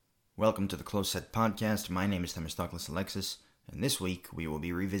Welcome to the Closed Set Podcast. My name is Themistocles Alexis, and this week we will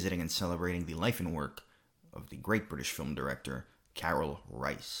be revisiting and celebrating the life and work of the great British film director, Karel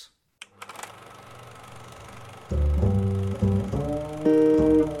Reisz.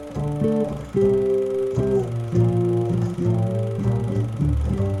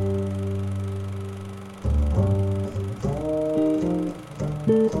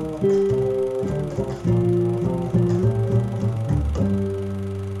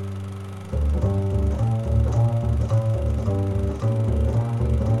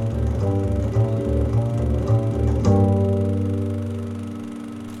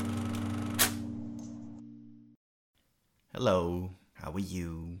 Hello, how are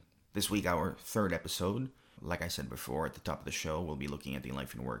you? This week, our third episode. Like I said before, at the top of the show, we'll be looking at the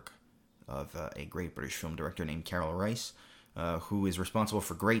life and work of a great British film director named Karel Reisz, who is responsible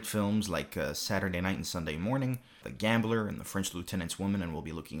for great films like Saturday Night and Sunday Morning, The Gambler, and The French Lieutenant's Woman, and we'll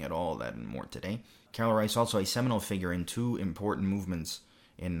be looking at all that and more today. Karel Reisz also a seminal figure in two important movements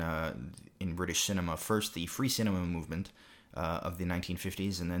in British cinema. First, the Free Cinema movement of the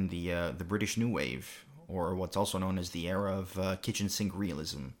 1950s, and then the British New Wave, or what's also known as the era of kitchen sink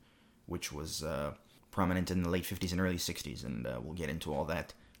realism, which was prominent in the late 50s and early 60s, and we'll get into all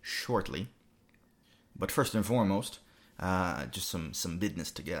that shortly. But first and foremost, just some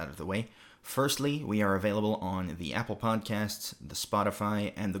business to get out of the way. Firstly, we are available on the Apple Podcasts, the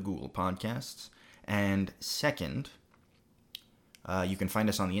Spotify, and the Google Podcasts. And second, you can find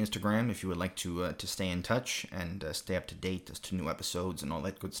us on the Instagram if you would like to stay in touch and stay up to date as to new episodes and all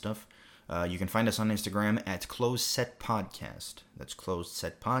that good stuff. You can find us on Instagram at Closed Set Podcast. That's Closed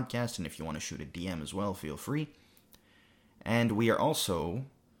Set Podcast, and if you want to shoot a DM as well, feel free. And we are also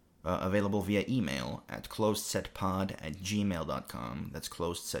available via email at closedsetpod@gmail.com. That's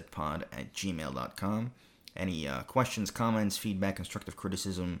closedsetpod@gmail.com. Any questions, comments, feedback, constructive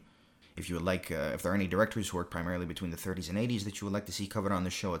criticism, if you would like, if there are any directors who work primarily between the 30s and 80s that you would like to see covered on the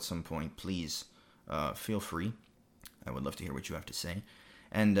show at some point, please feel free. I would love to hear what you have to say.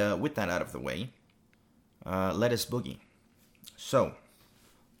 And with that out of the way, let us boogie. So,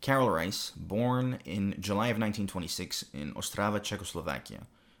 Karel Reisz, born in July of 1926 in Ostrava, Czechoslovakia,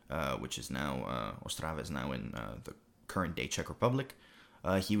 which is now, Ostrava is now in the current-day Czech Republic.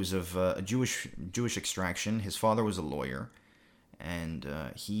 He was of Jewish extraction. His father was a lawyer, and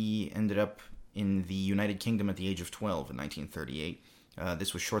he ended up in the United Kingdom at the age of 12 in 1938.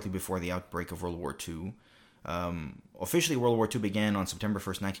 This was shortly before the outbreak of World War II. Officially, World War II began on September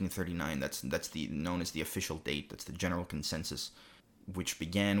 1st, 1939. That's known as the official date. That's the general consensus, which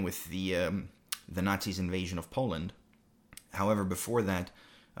began with the Nazis' invasion of Poland. However, before that,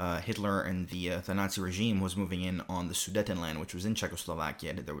 Hitler and the Nazi regime was moving in on the Sudetenland, which was in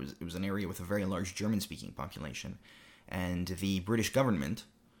Czechoslovakia. It was an area with a very large German-speaking population, and the British government,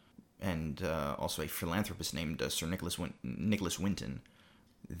 and also a philanthropist named Sir Nicholas Winton.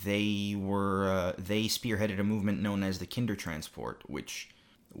 They spearheaded a movement known as the Kindertransport, which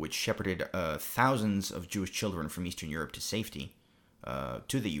shepherded thousands of Jewish children from Eastern Europe to safety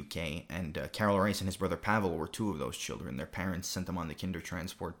to the UK, and Karel Reisz and his brother Pavel were two of those children. Their parents sent them on the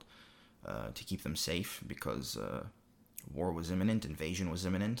Kindertransport to keep them safe because war was imminent, invasion was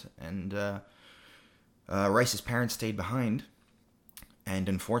imminent, and Reisz's parents stayed behind. And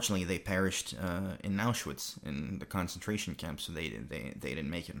unfortunately, they perished in Auschwitz, in the concentration camp, so they didn't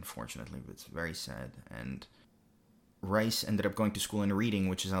make it, unfortunately, but it's very sad. And Reisz ended up going to school in Reading,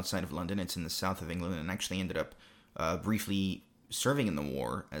 which is outside of London. It's in the south of England, and actually ended up briefly serving in the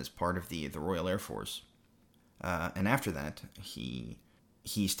war as part of the Royal Air Force. And after that, he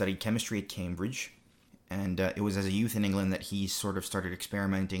studied chemistry at Cambridge, and it was as a youth in England that he sort of started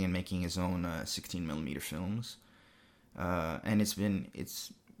experimenting and making his own 16mm films. And it's been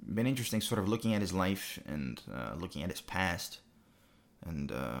interesting sort of looking at his life and looking at his past, and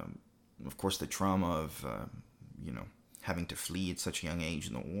of course the trauma of having to flee at such a young age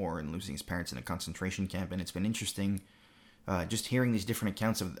in the war and losing his parents in a concentration camp. And it's been interesting just hearing these different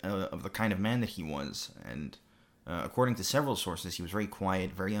accounts of the kind of man that he was. And according to several sources, he was very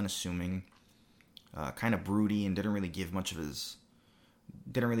quiet, very unassuming, kind of broody, and didn't really give much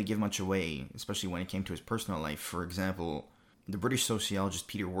away, especially when it came to his personal life. For example, the British sociologist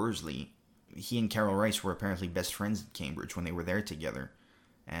Peter Worsley, he and Karel Reisz were apparently best friends at Cambridge when they were there together.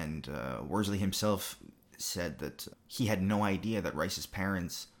 And Worsley himself said that he had no idea that Reisz's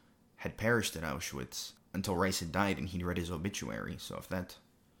parents had perished at Auschwitz until Reisz had died and he'd read his obituary. So if that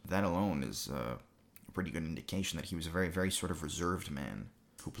alone is a pretty good indication that he was a very, very sort of reserved man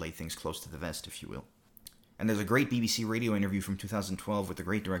who played things close to the vest, if you will. And there's a great BBC radio interview from 2012 with the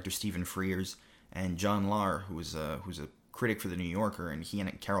great director Stephen Frears and John Lahr, who's a critic for The New Yorker, and he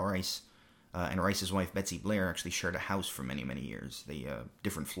and Carol Rice and Rice's wife Betsy Blair actually shared a house for many, many years. They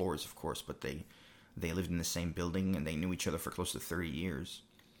different floors, of course, but they lived in the same building, and they knew each other for close to 30 years.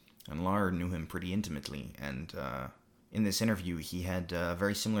 And Lahr knew him pretty intimately, and in this interview, he had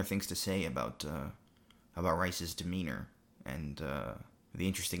very similar things to say about Rice's demeanor, and the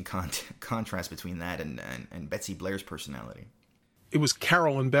interesting contrast between that and Betsy Blair's personality. It was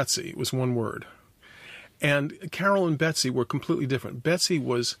Carol and Betsy. It was one word. And Carol and Betsy were completely different. Betsy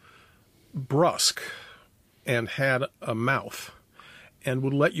was brusque and had a mouth and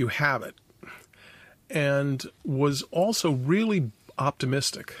would let you have it, and was also really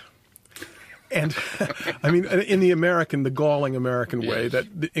optimistic. And, I mean, in the galling American way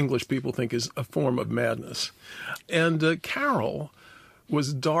that the English people think is a form of madness. And Carol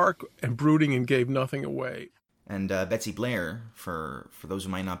was dark and brooding and gave nothing away. And Betsy Blair, for those who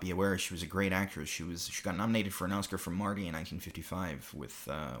might not be aware, she was a great actress. She got nominated for an Oscar for Marty in 1955,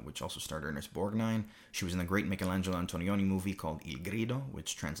 which also starred Ernest Borgnine. She was in the great Michelangelo Antonioni movie called Il Grido,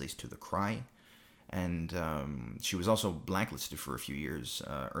 which translates to The Cry. And she was also blacklisted for a few years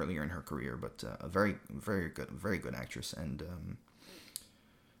earlier in her career, but a very good actress. And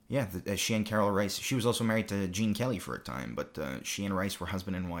she and Carol Rice, she was also married to Gene Kelly for a time, but she and Rice were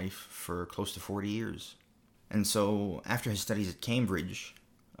husband and wife for close to 40 years. And so after his studies at Cambridge,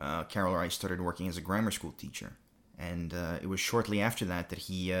 Carol Rice started working as a grammar school teacher. And it was shortly after that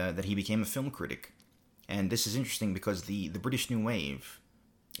he became a film critic. And this is interesting because the British New Wave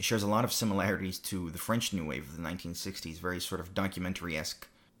shares a lot of similarities to the French New Wave of the 1960s, very sort of documentary-esque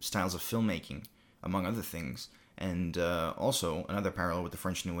styles of filmmaking, among other things. And also, another parallel with the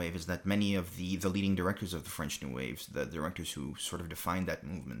French New Wave is that many of the leading directors of the French New Wave, the directors who sort of defined that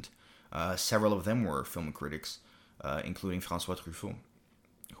movement, several of them were film critics, including François Truffaut,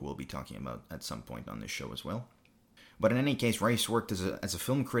 who we'll be talking about at some point on this show as well. But in any case, Rice worked as a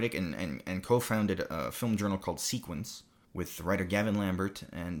film critic and co-founded a film journal called Sequence, with the writer Gavin Lambert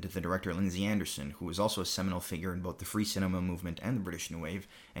and the director Lindsay Anderson, who was also a seminal figure in both the free cinema movement and the British New Wave,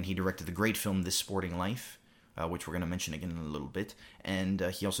 and he directed the great film This Sporting Life, which we're going to mention again in a little bit, and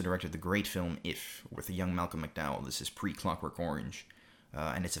he also directed the great film If, with the young Malcolm McDowell. This is pre-Clockwork Orange,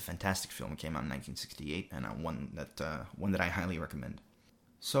 and it's a fantastic film. It came out in 1968, and one that I highly recommend.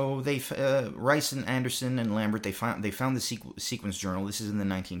 So Rice and Anderson and Lambert, they found the Sequence journal. This is in the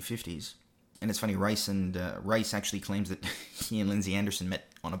 1950s. And it's funny, Rice actually claims that he and Lindsay Anderson met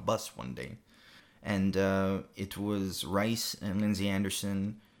on a bus one day. And it was Rice and Lindsay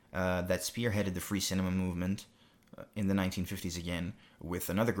Anderson that spearheaded the free cinema movement in the 1950s again, with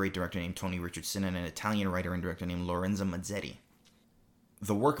another great director named Tony Richardson and an Italian writer and director named Lorenzo Mazzetti.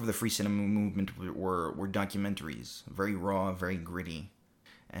 The work of the free cinema movement were documentaries, very raw, very gritty,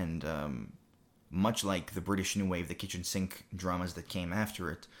 and much like the British New Wave, the kitchen sink dramas that came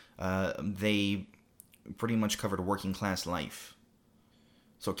after it, they pretty much covered working class life.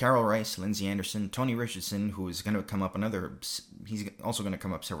 So Carol Rice, Lindsay Anderson, Tony Richardson, who is going to come up he's also going to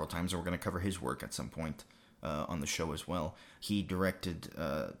come up several times, and we're going to cover his work at some point on the show as well. He directed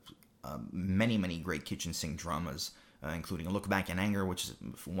many, many great kitchen sink dramas, including A Look Back in Anger, which is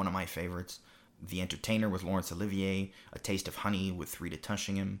one of my favorites, The Entertainer with Laurence Olivier, A Taste of Honey with Rita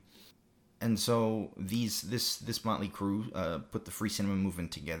Tushingham. And so this motley crew put the free cinema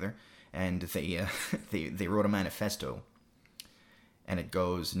movement together, and they wrote a manifesto. And it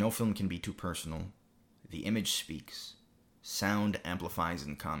goes: no film can be too personal. The image speaks. Sound amplifies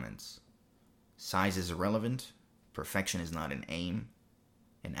and comments. Size is irrelevant. Perfection is not an aim.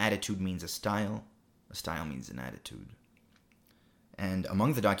 An attitude means a style. A style means an attitude. And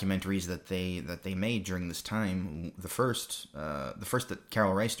among the documentaries that they made during this time, the first that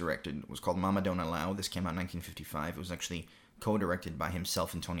Carol Rice directed was called Mama Don't Allow. This came out in 1955. It was actually co-directed by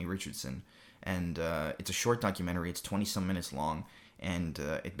himself and Tony Richardson. And it's a short documentary. It's 20-some minutes long. And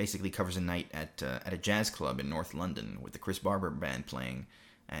it basically covers a night at a jazz club in North London with the Chris Barber Band playing.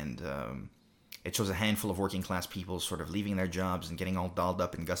 And it shows a handful of working class people sort of leaving their jobs and getting all dolled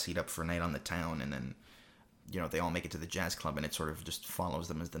up and gussied up for a night on the town. And then, they all make it to the jazz club, and it sort of just follows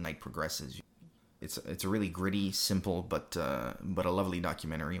them as the night progresses. It's a really gritty, simple, but a lovely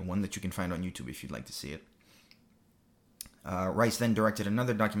documentary, one that you can find on YouTube if you'd like to see it. Rice then directed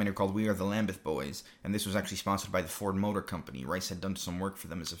another documentary called We Are the Lambeth Boys, and this was actually sponsored by the Ford Motor Company. Rice had done some work for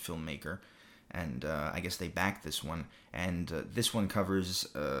them as a filmmaker, and I guess they backed this one. And this one covers,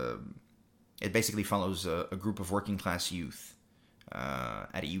 it basically follows a group of working class youth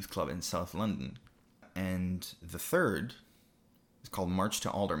at a youth club in South London. And the third is called March to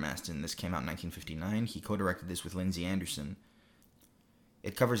Aldermaston. This came out in 1959. He co-directed this with Lindsay Anderson.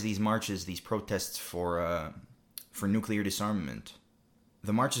 It covers these marches, these protests for for nuclear disarmament.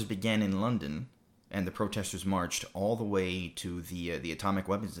 The marches began in London, and the protesters marched all the way to the atomic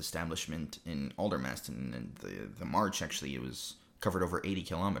weapons establishment in Aldermaston. And the march, actually, it was covered over 80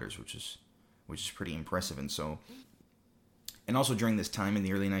 kilometers, which is pretty impressive. And also during this time, in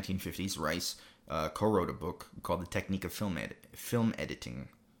the early 1950s, Rice co-wrote a book called The Technique of Film Editing.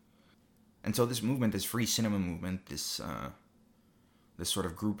 And so this movement, this free cinema movement, this sort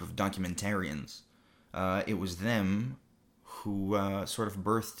of group of documentarians, it was them who sort of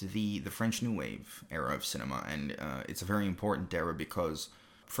birthed the French New Wave era of cinema. And it's a very important era because,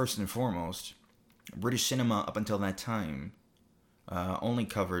 first and foremost, British cinema up until that time only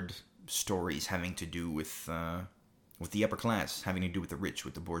covered stories having to do with the upper class, having to do with the rich,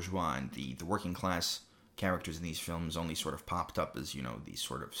 with the bourgeois, and the working class characters in these films only sort of popped up as, these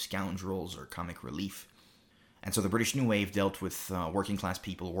sort of scoundrels or comic relief. And so the British New Wave dealt with working class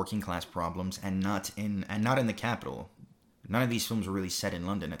people, working class problems, and not in the capital. None of these films were really set in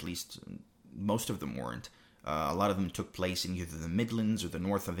London, at least most of them weren't. A lot of them took place in either the Midlands or the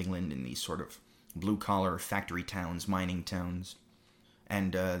north of England, in these sort of blue-collar factory towns, mining towns.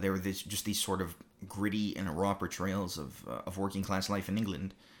 And there were just these sort of gritty and raw portrayals of working class life in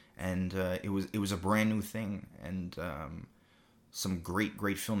England. And it was a brand new thing. And some great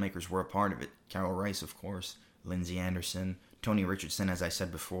filmmakers were a part of it. Carol Rice, of course, Lindsay Anderson, Tony Richardson, as I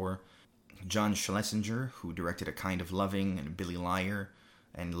said before, John Schlesinger, who directed A Kind of Loving and Billy Liar,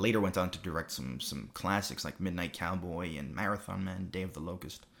 and later went on to direct some classics like Midnight Cowboy and Marathon Man, Day of the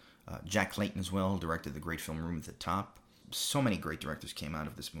Locust. Jack Clayton as well directed the great film Room at the Top. So many great directors came out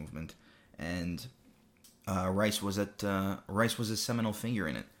of this movement, and Rice was a seminal figure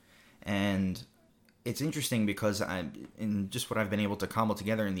in it. And it's interesting because in just what I've been able to cobble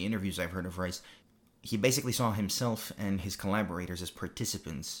together in the interviews I've heard of Rice, he basically saw himself and his collaborators as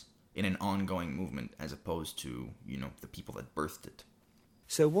participants in an ongoing movement, as opposed to, the people that birthed it.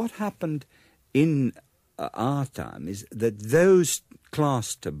 So what happened in our time is that those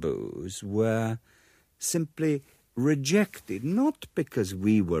class taboos were simply rejected, not because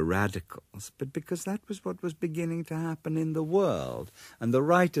we were radicals, but because that was what was beginning to happen in the world, and the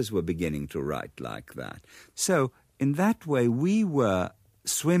writers were beginning to write like that. So in that way, we were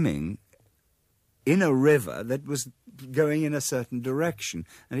swimming in a river that was going in a certain direction.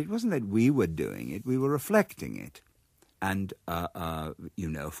 And it wasn't that we were doing it, we were reflecting it. And,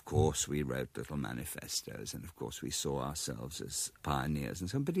 of course, we wrote little manifestos, and of course we saw ourselves as pioneers and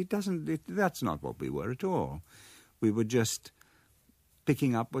so on, but that's not what we were at all. We were just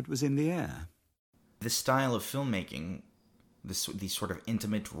picking up what was in the air. This style of filmmaking, these sort of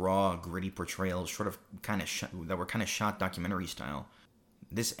intimate, raw, gritty portrayals, that were kind of shot documentary style,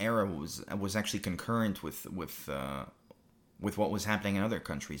 this era was actually concurrent with what was happening in other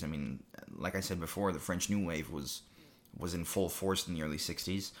countries. I mean, like I said before, the French New Wave was in full force in the early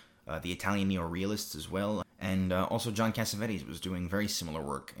 60s. The Italian neorealists as well. And also John Cassavetes was doing very similar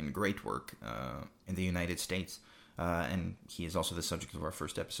work and great work in the United States. And he is also the subject of our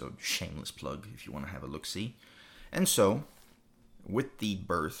first episode. Shameless plug if you want to have a look-see. And so, with the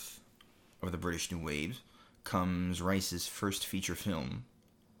birth of the British New Wave comes Rice's first feature film,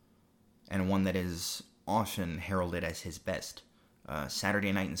 and one that is often heralded as his best.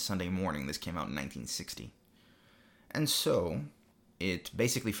 Saturday Night and Sunday Morning. This came out in 1960. And so, it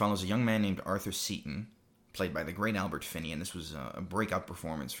basically follows a young man named Arthur Seaton, played by the great Albert Finney, and this was a breakout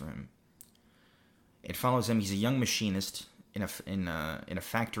performance for him. It follows him. He's a young machinist in a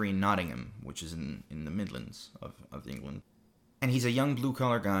factory in Nottingham, which is in the Midlands of England. And he's a young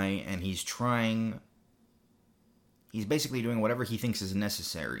blue-collar guy, and he's basically doing whatever he thinks is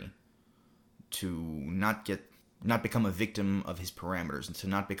necessary to not become a victim of his parameters, and to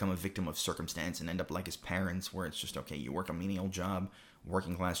not become a victim of circumstance and end up like his parents, where it's just, okay, you work a menial job,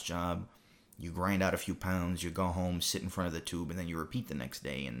 working class job, you grind out a few pounds, you go home, sit in front of the tube, and then you repeat the next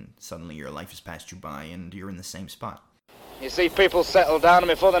day, and suddenly your life has passed you by, and you're in the same spot. You see people settle down, and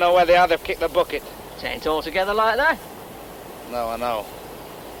before they know where they are, they've kicked the bucket. It ain't all together like that. No, I know.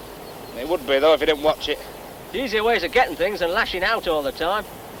 It would be, though, if you didn't watch it. Easier ways of getting things than lashing out all the time.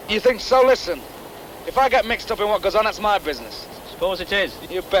 You think so? Listen. If I get mixed up in what goes on, that's my business. Suppose it is.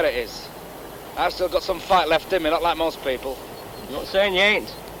 You bet it is. I've still got some fight left in me, not like most people. I'm not saying you ain't.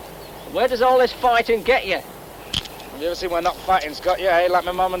 Where does all this fighting get you? Have you ever seen where not fighting's got you, eh? Like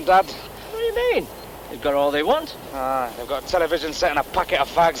my mum and dad? What do you mean? They've got all they want. They've got a television set and a packet of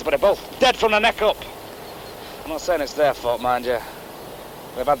fags, but they're both dead from the neck up. I'm not saying it's their fault, mind you.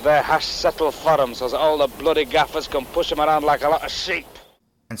 They've had their hash settled for them, so that all the bloody gaffers can push them around like a lot of sheep.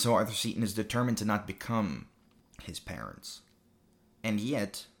 And so Arthur Seaton is determined to not become his parents. And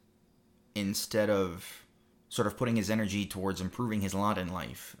yet, instead of sort of putting his energy towards improving his lot in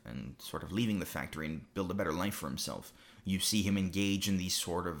life and sort of leaving the factory and build a better life for himself. You see him engage in these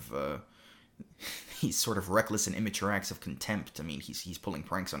sort of reckless and immature acts of contempt. I mean, he's pulling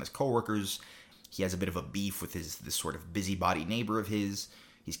pranks on his coworkers. He has a bit of a beef with this sort of busybody neighbor of his.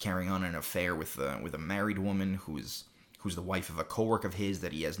 He's carrying on an affair with a married woman who's the wife of a coworker of his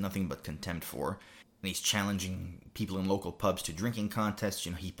that he has nothing but contempt for. And he's challenging people in local pubs to drinking contests.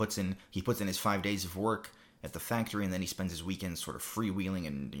 You know, he puts in his 5 days of work at the factory, and then he spends his weekends sort of freewheeling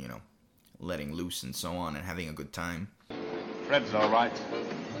and, you know, letting loose and so on and having a good time. Fred's all right.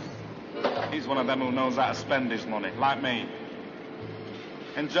 He's one of them who knows how to spend his money, like me.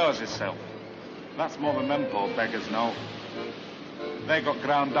 Enjoys himself. That's more than them poor beggars know. They got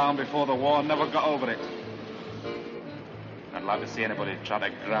ground down before the war and never got over it. I'd like to see anybody try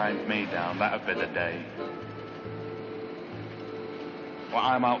to grind me down. That'd be the day. What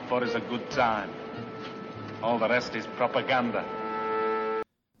I'm out for is a good time. All the rest is propaganda.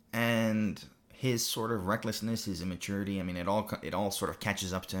 And his sort of recklessness, his immaturity, I mean, it all sort of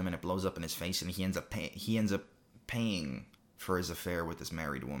catches up to him and it blows up in his face, and he ends up paying for his affair with this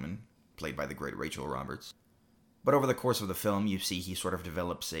married woman, played by the great Rachel Roberts. But over the course of the film, you see he sort of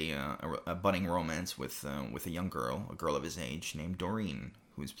develops a budding romance with a young girl, a girl of his age, named Doreen,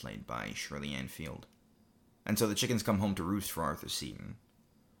 who's played by Shirley Ann Field. And so the chickens come home to roost for Arthur Seaton.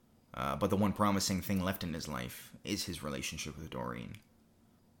 But the one promising thing left in his life is his relationship with Doreen.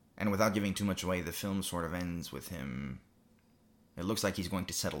 And without giving too much away, the film sort of ends with him. It looks like he's going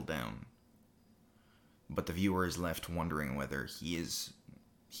to settle down. But the viewer is left wondering whether he is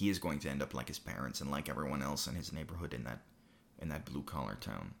going to end up like his parents and like everyone else in his neighborhood in that blue-collar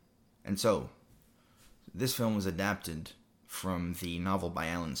town. And so, this film was adapted from the novel by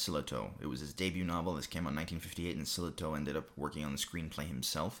Alan Sillitoe. It was his debut novel. This came out in 1958, and Sillitoe ended up working on the screenplay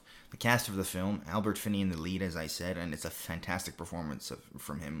himself. The cast of the film, Albert Finney in the lead, as I said, and it's a fantastic performance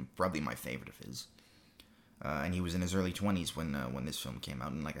from him, probably my favorite of his. And he was in his early 20s when this film came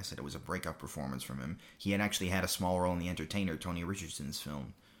out, and like I said, it was a breakout performance from him. He had actually had a small role in The Entertainer, Tony Richardson's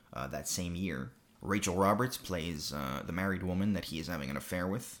film, that same year. Rachel Roberts plays the married woman that he is having an affair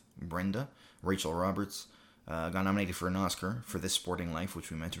with, Brenda. Rachel Roberts got nominated for an Oscar for This Sporting Life,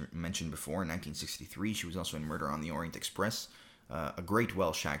 which we mentioned before, in 1963. She was also in Murder on the Orient Express. A great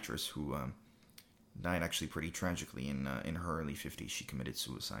Welsh actress who died actually pretty tragically in her early 50s. She committed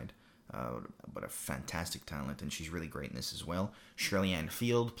suicide. But a fantastic talent, and she's really great in this as well. Shirley Ann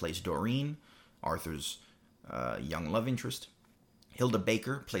Field plays Doreen, Arthur's young love interest. Hilda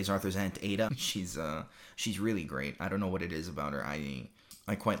Baker plays Arthur's Aunt Ada. She's really great. I don't know what it is about her.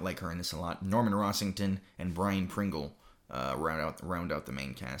 I quite like her in this a lot. Norman Rossington and Brian Pringle round out the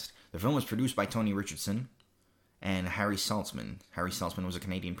main cast. The film was produced by Tony Richardson and Harry Saltzman. Harry Saltzman was a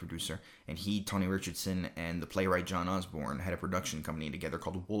Canadian producer, and Tony Richardson, and the playwright John Osborne had a production company together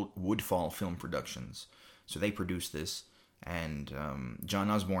called Woodfall Film Productions. So they produced this, and John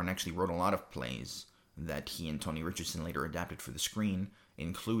Osborne actually wrote a lot of plays that he and Tony Richardson later adapted for the screen,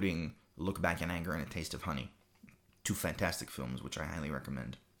 including Look Back in Anger and A Taste of Honey. Two fantastic films, which I highly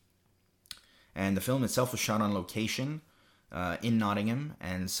recommend. And the film itself was shot on location in Nottingham,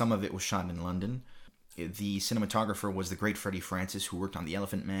 and some of it was shot in London. The cinematographer was the great Freddie Francis, who worked on The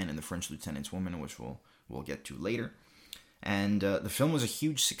Elephant Man and The French Lieutenant's Woman, which we'll get to later. And the film was a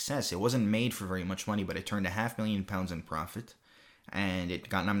huge success. It wasn't made for very much money, but it turned £500,000 in profit. And it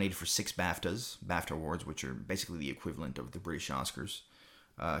got nominated for 6 BAFTA Awards, which are basically the equivalent of the British Oscars.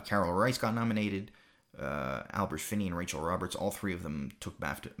 Carol Rice got nominated. Albert Finney and Rachel Roberts, all three of them took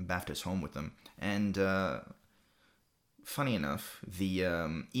BAFTAs home with them. And funny enough,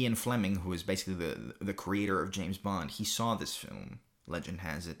 the Ian Fleming, who is basically the creator of James Bond, he saw this film, legend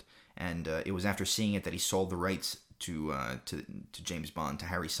has it, and it was after seeing it that he sold the rights to James Bond to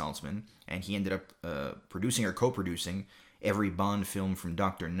Harry Saltzman, and he ended up producing or co-producing every Bond film from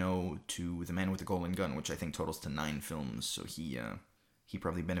Dr. No to The Man with the Golden Gun, which I think totals to 9 films. So he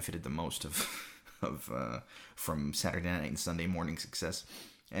probably benefited the most from Saturday night and Sunday morning success.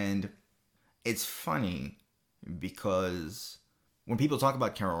 And it's funny because when people talk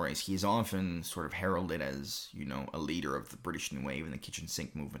about Carol Rice, he's often sort of heralded as, you know, a leader of the British New Wave and the kitchen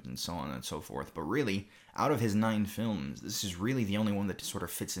sink movement and so on and so forth. But really, out of his 9 films, this is really the only one that sort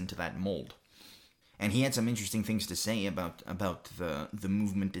of fits into that mold. And he had some interesting things to say about the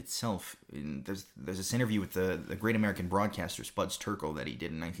movement itself. There's this interview with the great American broadcaster Spuds Terkel that he did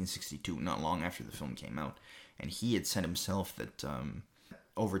in 1962, not long after the film came out. And he had said himself that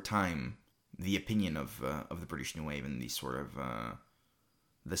over time, the opinion of the British New Wave and the sort of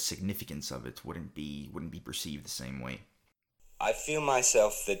the significance of it wouldn't be perceived the same way. I feel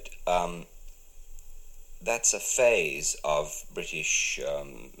myself that that's a phase of British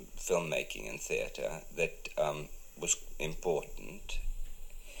filmmaking and theatre that was important,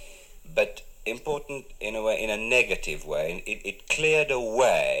 but important in a way, in a negative way. It cleared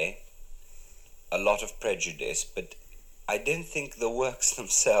away a lot of prejudice, but I don't think the works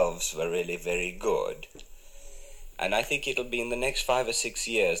themselves were really very good. And I think it'll be in the next 5 or 6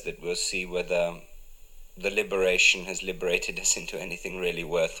 years that we'll see whether the liberation has liberated us into anything really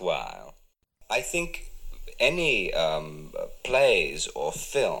worthwhile. I think any plays or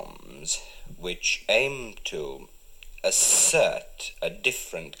films which aim to assert a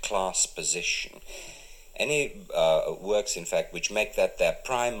different class position, any works, in fact, which make that their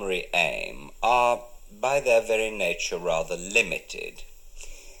primary aim, are by their very nature rather limited.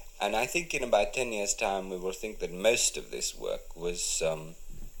 And I think in about 10 years' time we will think that most of this work was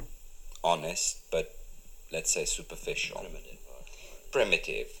honest, but let's say superficial.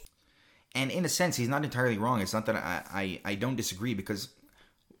 Primitive. And in a sense, he's not entirely wrong. It's not that I don't disagree, because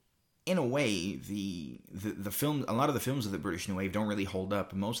in a way, the film, a lot of the films of the British New Wave don't really hold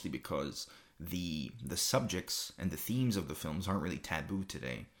up, mostly because the subjects and the themes of the films aren't really taboo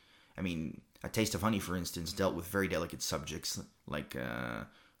today. I mean, A Taste of Honey, for instance, dealt with very delicate subjects like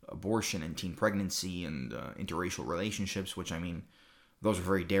abortion and teen pregnancy and interracial relationships, which, I mean, those are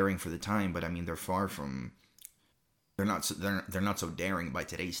very daring for the time, but I mean, they're far from, they're not so daring by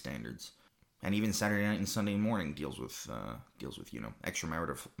today's standards. And even Saturday Night and Sunday Morning deals with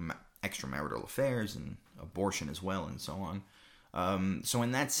extramarital affairs and abortion as well, and so on. So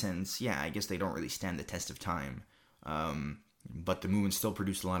in that sense, yeah, I guess they don't really stand the test of time. But the movement still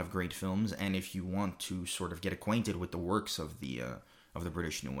produced a lot of great films, and if you want to sort of get acquainted with the works of the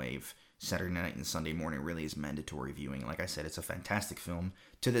British New Wave, Saturday Night and Sunday Morning really is mandatory viewing. Like I said, it's a fantastic film.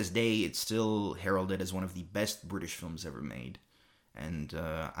 To this day, it's still heralded as one of the best British films ever made. And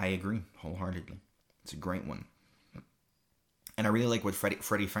I agree wholeheartedly. It's a great one. And I really like what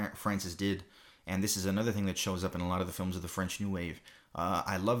Freddie Francis did. And this is another thing that shows up in a lot of the films of the French New Wave.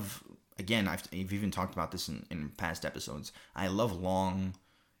 I love, again, I've even talked about this in past episodes. I love long,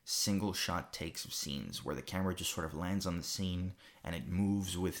 single-shot takes of scenes where the camera just sort of lands on the scene and it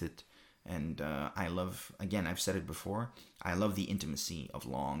moves with it. And I love, again, I've said it before, I love the intimacy of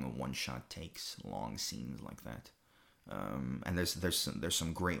long one-shot takes, long scenes like that. And there's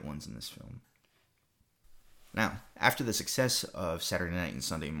some great ones in this film. Now, after the success of Saturday Night and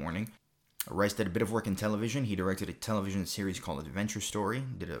Sunday Morning, Rice did a bit of work in television. He directed a television series called Adventure Story,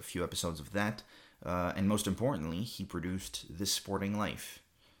 did a few episodes of that, and most importantly, he produced This Sporting Life.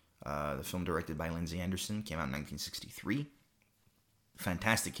 The film, directed by Lindsay Anderson, came out in 1963.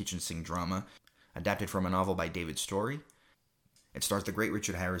 Fantastic kitchen sink drama, adapted from a novel by David Story. It stars the great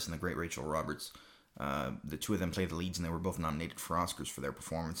Richard Harris and the great Rachel Roberts. The two of them play the leads, and they were both nominated for Oscars for their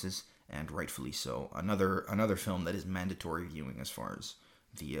performances, and rightfully so. Another film that is mandatory viewing as far as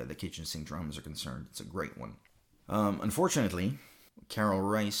the kitchen sink dramas are concerned. It's a great one. Unfortunately, Carol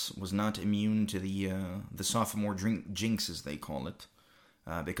Rice was not immune to the sophomore jinx, as they call it,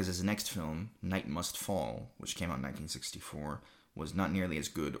 because his next film, Night Must Fall, which came out in 1964, was not nearly as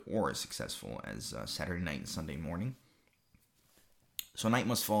good or as successful as Saturday Night and Sunday Morning. So Night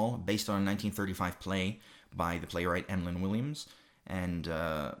Must Fall, based on a 1935 play by the playwright Emlyn Williams, and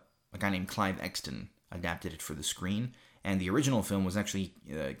a guy named Clive Exton adapted it for the screen. And the original film was actually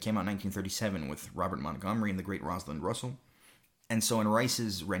came out in 1937 with Robert Montgomery and the great Rosalind Russell. And so in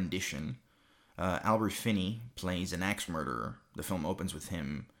Rice's rendition, Albert Finney plays an axe murderer. The film opens with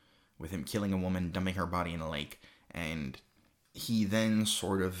him killing a woman, dumping her body in a lake, and he then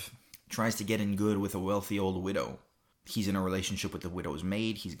sort of tries to get in good with a wealthy old widow. He's in a relationship with the widow's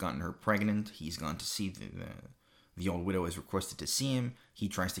maid. He's gotten her pregnant. He's gone to see the old widow has requested to see him. He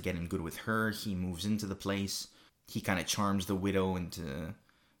tries to get in good with her. He moves into the place. He kind of charms the widow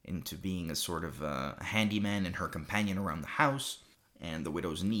into being a sort of a handyman and her companion around the house. And the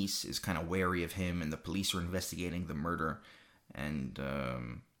widow's niece is kind of wary of him, and the police are investigating the murder. And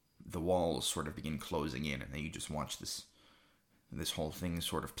the walls sort of begin closing in, and then you just watch this whole thing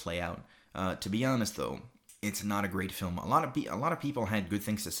sort of play out. To be honest, though, it's not a great film. A lot of people had good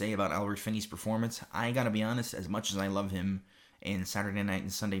things to say about Albert Finney's performance. I gotta be honest, as much as I love him in Saturday Night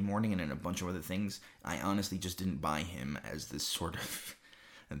and Sunday Morning and in a bunch of other things, I honestly just didn't buy him as this sort of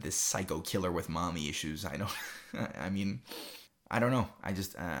this psycho killer with mommy issues. I mean, I don't know. I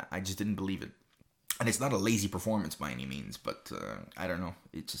just didn't believe it. And it's not a lazy performance by any means, but I don't know.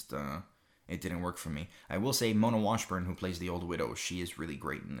 It just it didn't work for me. I will say Mona Washburn, who plays the old widow, she is really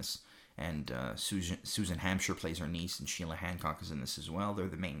great in this. And Susan Hampshire plays her niece, and Sheila Hancock is in this as well. They're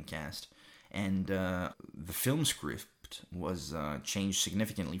the main cast. And the film script was changed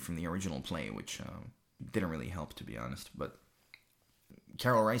significantly from the original play, which didn't really help, to be honest. But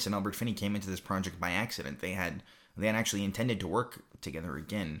Carol Rice and Albert Finney came into this project by accident. They had actually intended to work together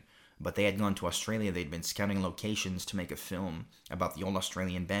again, but they had gone to Australia. They'd been scouting locations to make a film about the old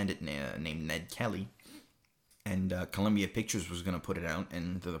Australian bandit named Ned Kelly. And Columbia Pictures was going to put it out,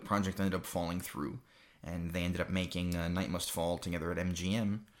 and the project ended up falling through. And they ended up making Night Must Fall together at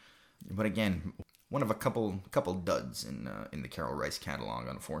MGM. But again, one of a couple duds in the Carol Rice catalog,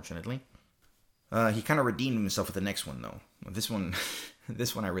 unfortunately. He kind of redeemed himself with the next one, though. This one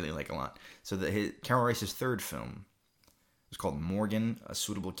I really like a lot. So Carol Rice's third film was called Morgan, A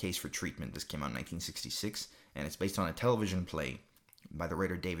Suitable Case for Treatment. This came out in 1966, and it's based on a television play by the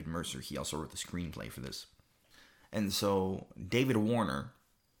writer David Mercer. He also wrote the screenplay for this. And so David Warner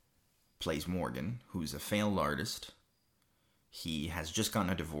plays Morgan, who's a failed artist. He has just gotten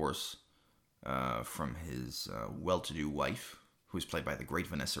a divorce from his well-to-do wife, who's played by the great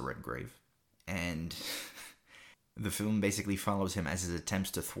Vanessa Redgrave. And the film basically follows him as his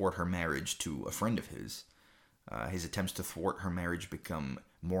attempts to thwart her marriage to a friend of his. His attempts to thwart her marriage become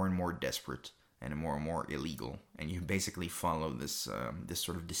more and more desperate and more illegal. And you basically follow this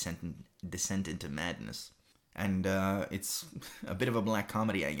sort of descent into madness. And it's a bit of a black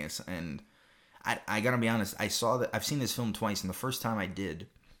comedy, I guess. And I gotta be honest, I've seen this film twice, and the first time I did,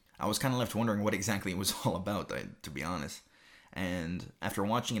 I was kind of left wondering what exactly it was all about, to be honest. And after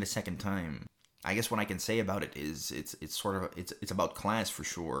watching it a second time, I guess what I can say about it is it's about class for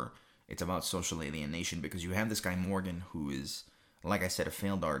sure. It's about social alienation, because you have this guy Morgan, who is, like I said, a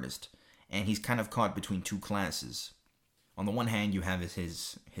failed artist, and he's kind of caught between two classes. On the one hand, you have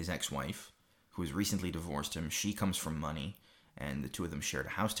his ex-wife, who has recently divorced him. She comes from money, and the two of them shared a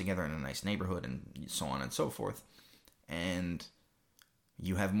house together in a nice neighborhood, and so on and so forth. And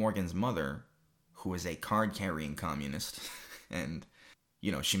you have Morgan's mother, who is a card-carrying communist, and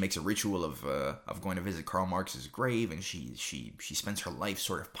she makes a ritual of going to visit Karl Marx's grave, and she spends her life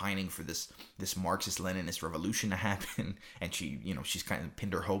sort of pining for this Marxist-Leninist revolution to happen, and she's kind of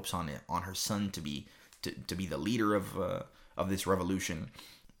pinned her hopes on her son to be the leader of this revolution.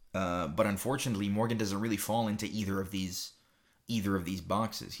 But unfortunately, Morgan doesn't really fall into either of these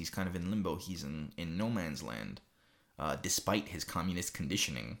boxes. He's kind of in limbo. He's in no man's land, despite his communist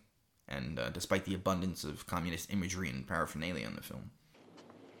conditioning, and despite the abundance of communist imagery and paraphernalia in the film.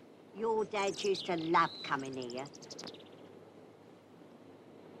 Your dad used to love coming here.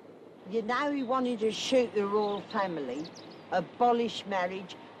 You know, he wanted to shoot the royal family, abolish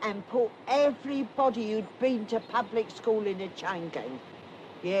marriage, and put everybody who'd been to public school in a chain gang.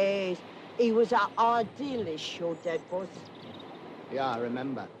 Yes, he was an idealist, your dad was. Yeah, I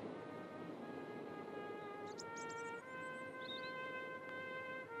remember.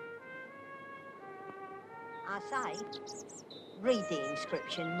 I say, read the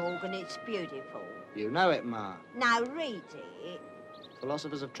inscription, Morgan, it's beautiful. You know it, Ma. Now read it.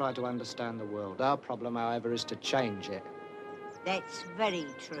 Philosophers have tried to understand the world. Our problem, however, is to change it. That's very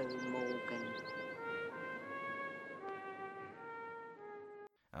true, Morgan.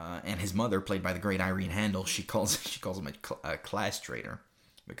 And his mother, played by the great Irene Handel, she calls him a class traitor,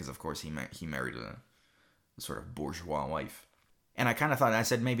 because of course he married a sort of bourgeois wife. And I kind of thought, I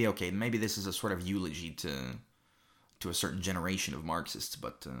said, maybe this is a sort of eulogy to a certain generation of Marxists,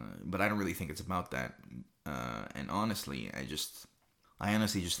 but I don't really think it's about that. And honestly, I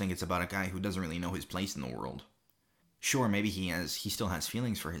honestly just think it's about a guy who doesn't really know his place in the world. Sure, maybe he still has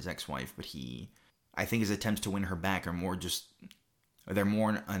feelings for his ex-wife, but I think his attempts to win her back are more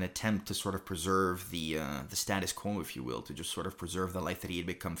an attempt to sort of preserve the status quo, if you will, to just sort of preserve the life that he had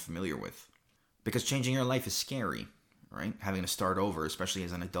become familiar with. Because changing your life is scary, right? Having to start over, especially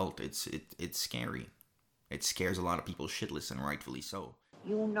as an adult, it's scary. It scares a lot of people shitless, and rightfully so.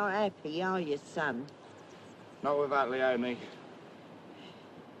 You're not happy, are you, son? Not without Leonie.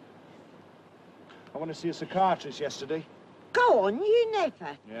 I want to see a psychiatrist yesterday. Go on, you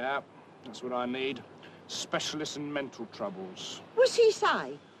never. Yeah, that's what I need. Specialist in mental troubles. What's he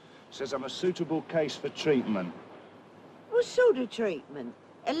say? Says I'm a suitable case for treatment. What sort of treatment?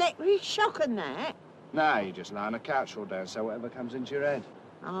 Electric shock and that? Nah, you just lie on a couch all day and say whatever comes into your head.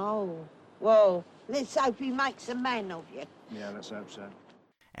 Oh, well, let's hope he makes a man of you. Yeah, let's hope so.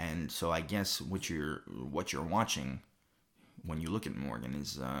 And so I guess what you're watching when you look at Morgan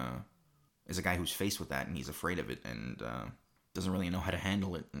is a guy who's faced with that, and he's afraid of it, and doesn't really know how to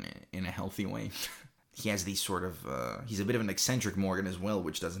handle it in a healthy way. He has these sort of he's a bit of an eccentric Morgan as well,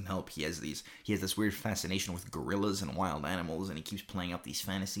 which doesn't help. He has this weird fascination with gorillas and wild animals, and he keeps playing up these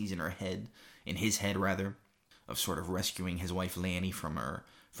fantasies in his head rather, of sort of rescuing his wife Leonie from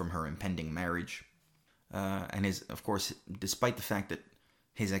her impending marriage. And of course, despite the fact that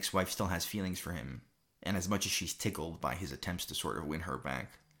his ex-wife still has feelings for him, And as much as she's tickled by his attempts to sort of win her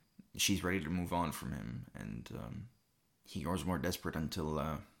back, she's ready to move on from him. And he grows more desperate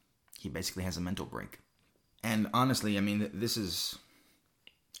until he basically has a mental break. And honestly, I mean,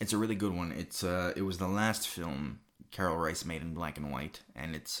 it's a really good one. It was the last film Carol Rice made in black and white,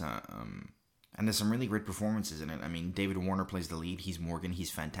 and and there's some really great performances in it. I mean, David Warner plays the lead. He's Morgan.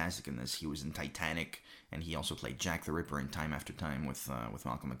 He's fantastic in this. He was in Titanic, and he also played Jack the Ripper in Time After Time with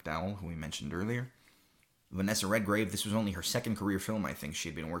Malcolm McDowell, who we mentioned earlier. Vanessa Redgrave, this was only her second career film, I think. She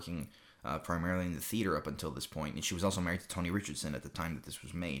had been working primarily in the theater up until this point, and she was also married to Tony Richardson at the time that this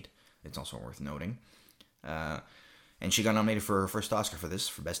was made. It's also worth noting. And she got nominated for her first Oscar for this,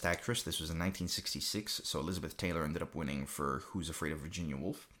 for Best Actress. This was in 1966, so Elizabeth Taylor ended up winning for Who's Afraid of Virginia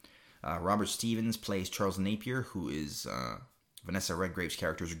Woolf. Robert Stevens plays Charles Napier, who is Vanessa Redgrave's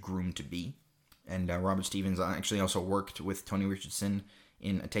character's groom-to-be. And Robert Stevens actually also worked with Tony Richardson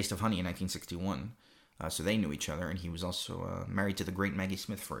in A Taste of Honey in 1961. So they knew each other, and he was also married to the great Maggie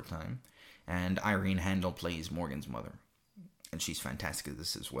Smith for a time. And Irene Handel plays Morgan's mother. And she's fantastic at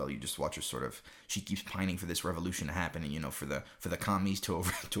this as well. You just watch her she keeps pining for this revolution to happen, and for the commies to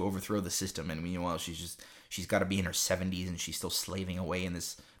overthrow the system. And meanwhile, she's got to be in her 70s, and she's still slaving away in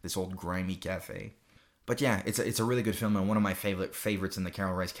this old grimy cafe. But yeah, it's a really good film, and one of my favorites in the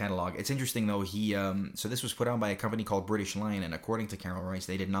Carol Rice catalog. It's interesting though. So this was put out by a company called British Lion, and according to Carol Rice,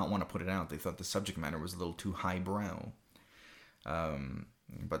 they did not want to put it out. They thought the subject matter was a little too highbrow.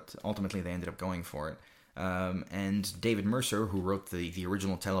 But ultimately, they ended up going for it. And David Mercer, who wrote the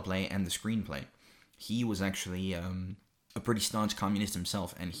original teleplay and the screenplay, he was actually a pretty staunch communist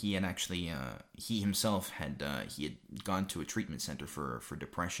himself, and he had actually he had gone to a treatment center for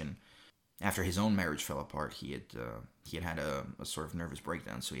depression after his own marriage fell apart. He had a sort of nervous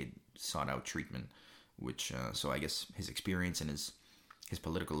breakdown, so he had sought out treatment, which so I guess his experience and his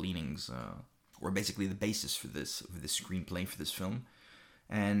political leanings were basically the basis for this screenplay for this film.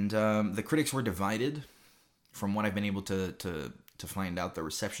 And the critics were divided. From what I've been able to find out, the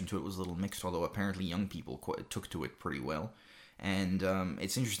reception to it was a little mixed, although apparently young people took to it pretty well. And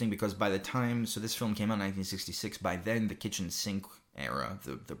it's interesting because by the time, so this film came out in 1966, by then the kitchen sink era,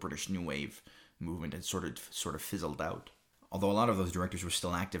 the British New Wave movement had sort of fizzled out. Although a lot of those directors were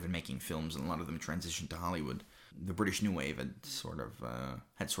still active in making films, and a lot of them transitioned to Hollywood, the British New Wave had sort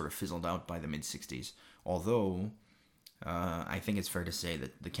of fizzled out by the mid-60s. Although I think it's fair to say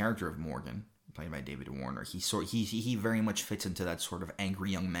that the character of Morgan, played by David Warner, he very much fits into that sort of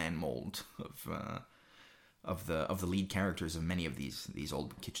angry young man mold of the lead characters of many of these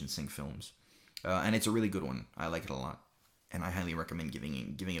old kitchen sink films, and it's a really good one. I like it a lot, and I highly recommend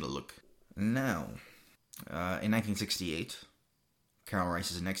giving it a look. Now, in 1968, Carol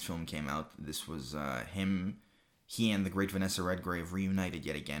Rice's next film came out. This was he and the great Vanessa Redgrave reunited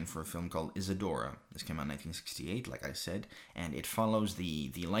yet again for a film called Isadora. This came out in 1968, like I said, and it follows the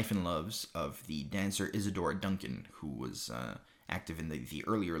life and loves of the dancer Isadora Duncan, who was active in the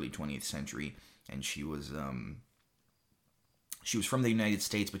early 20th century, and she was from the United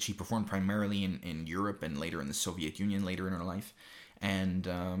States, but she performed primarily in Europe and later in the Soviet Union later in her life,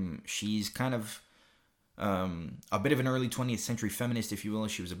 and she's kind of a bit of an early 20th century feminist, if you will.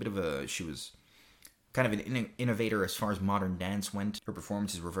 She was kind of an innovator as far as modern dance went. Her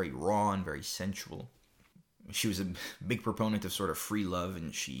performances were very raw and very sensual. She was a big proponent of sort of free love,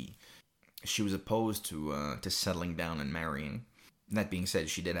 and she was opposed to settling down and marrying. That being said,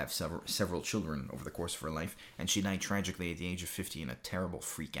 she did have several children over the course of her life, and she died tragically at the age of 50 in a terrible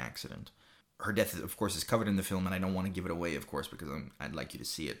freak accident. Her death, of course, is covered in the film, and I don't want to give it away, of course, because I'd like you to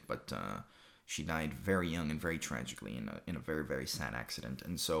see it, but she died very young and very tragically in a very, very sad accident.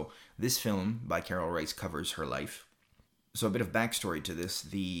 And so this film by Carol Rice covers her life. So a bit of backstory to this.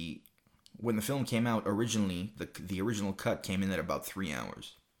 When the film came out originally, the original cut came in at about 3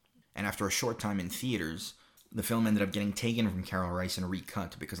 hours. And after a short time in theaters, the film ended up getting taken from Carol Rice and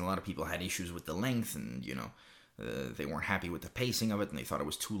recut because a lot of people had issues with the length, and they weren't happy with the pacing of it, and they thought it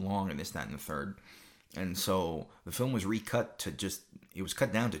was too long, and this, that, and the third. And so the film was recut it was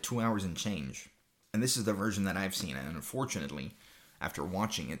cut down to 2 hours and change. And this is the version that I've seen, and unfortunately, after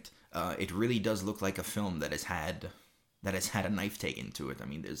watching it, it really does look like a film that has had a knife taken to it. I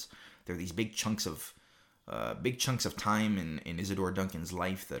mean, there are these big chunks of time in Isadora Duncan's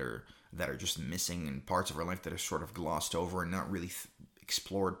life that are just missing, and parts of her life that are sort of glossed over and not really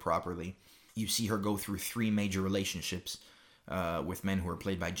explored properly. You see her go through 3 major relationships with men who are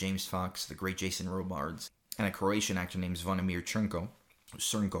played by James Fox, the great Jason Robards, and a Croatian actor named Zvonimir Crnko.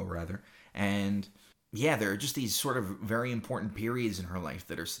 And yeah, there are just these sort of very important periods in her life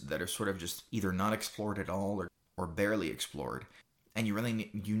that are sort of just either not explored at all or barely explored. And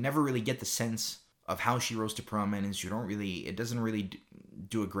you never really get the sense how she rose to prominence. It doesn't really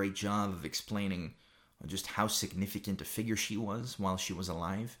do a great job of explaining just how significant a figure she was while she was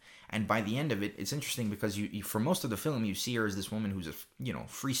alive. And by the end of it, it's interesting because you for most of the film, you see her as this woman who's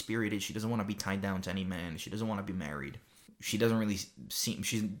free-spirited. She doesn't want to be tied down to any man. She doesn't want to be married. She doesn't seem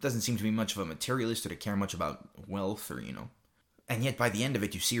to be much of a materialist or to care much about wealth or, And yet by the end of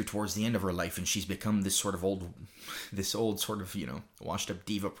it, you see her towards the end of her life, and she's become this old sort of, washed up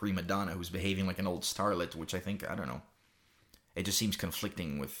diva prima donna who's behaving like an old starlet, which I think, I don't know. It just seems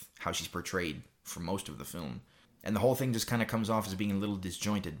conflicting with how she's portrayed for most of the film. And the whole thing just kind of comes off as being a little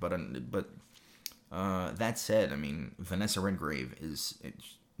disjointed, but that said, I mean, Vanessa Redgrave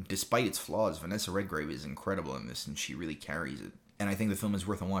despite its flaws, Vanessa Redgrave is incredible in this, and she really carries it. And I think the film is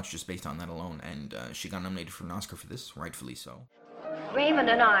worth a watch just based on that alone, and she got nominated for an Oscar for this, rightfully so. Raymond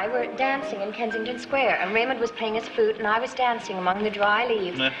and I were dancing in Kensington Square, and Raymond was playing his flute, and I was dancing among the dry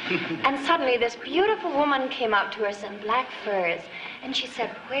leaves. And suddenly this beautiful woman came up to us in black furs, and she said,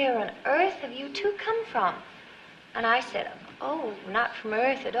 "Where on earth have you two come from?" And I said, "Oh, not from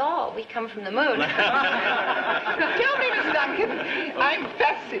Earth at all. We come from the moon." Now tell me, Miss Duncan, I'm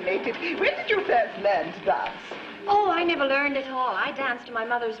fascinated. When did you first learn to dance? Oh, I never learned at all. I danced in my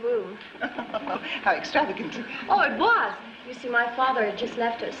mother's womb. How extravagant. Oh, it was. You see, my father had just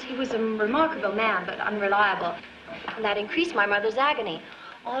left us. He was a remarkable man, but unreliable. And that increased my mother's agony.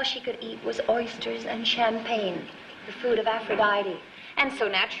 All she could eat was oysters and champagne, the food of Aphrodite. And so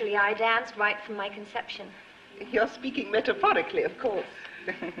naturally I danced right from my conception. You're speaking metaphorically, of course.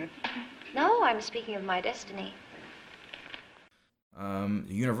 No, I'm speaking of my destiny.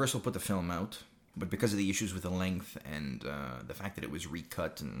 Universal put the film out, but because of the issues with the length and the fact that it was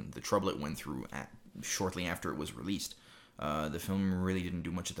recut and the trouble it went through shortly after it was released, the film really didn't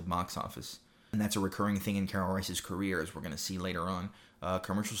do much at the box office. And that's a recurring thing in Karel Reisz's career, as we're going to see later on.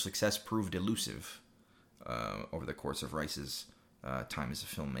 Commercial success proved elusive over the course of Reisz's time as a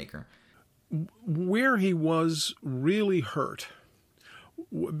filmmaker. Where he was really hurt,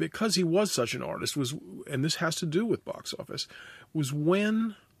 because he was such an artist, and this has to do with box office, was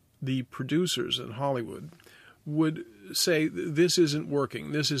when the producers in Hollywood would say, "This isn't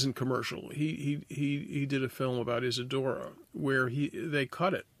working, this isn't commercial." He did a film about Isadora where they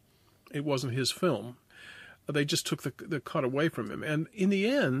cut it. It wasn't his film. They just took the cut away from him. And in the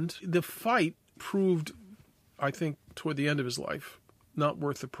end, the fight proved, I think, toward the end of his life, not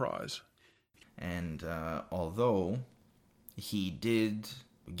worth the prize. And although he did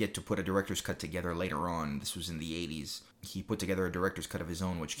get to put a director's cut together later on, this was in the 80s, he put together a director's cut of his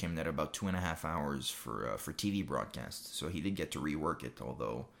own, which came at about 2.5 hours for TV broadcast. So he did get to rework it,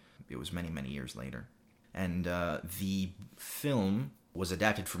 although it was many, many years later. And the film was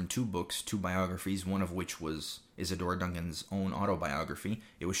adapted from 2 books, 2 biographies, one of which was Isadora Duncan's own autobiography.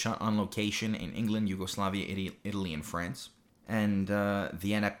 It was shot on location in England, Yugoslavia, Italy, and France. And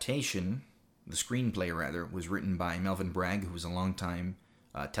the adaptation, the screenplay rather, was written by Melvyn Bragg, who was a longtime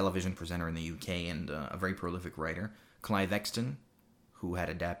television presenter in the UK and a very prolific writer, Clive Exton, who had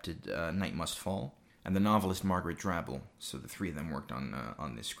adapted Night Must Fall, and the novelist Margaret Drabble. So the 3 of them worked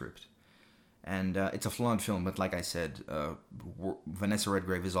on this script. And it's a flawed film, but like I said, Vanessa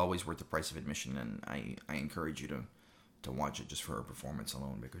Redgrave is always worth the price of admission, and I encourage you to watch it just for her performance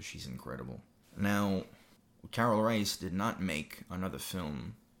alone, because she's incredible. Now, Karel Reisz did not make another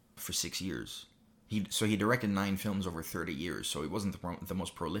film for 6 years. He directed 9 films over 30 years, so he wasn't the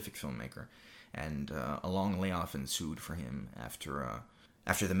most prolific filmmaker. And a long layoff ensued for him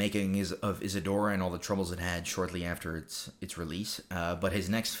after the making of Isadora and all the troubles it had shortly after its release. But his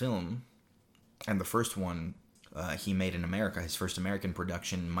next film, and the first one he made in America, his first American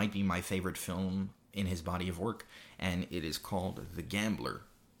production, might be my favorite film in his body of work, and it is called The Gambler.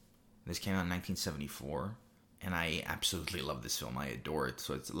 This came out in 1974. And I absolutely love this film. I adore it.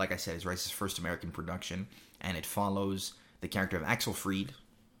 So it's, like I said, it's Reisz's first American production, and it follows the character of Axel Fried,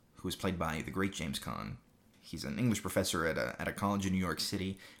 who is played by the great James Caan. He's an English professor at a college in New York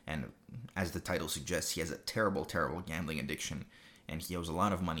City, and as the title suggests, he has a terrible, terrible gambling addiction, and he owes a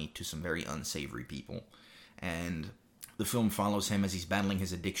lot of money to some very unsavory people. And the film follows him as he's battling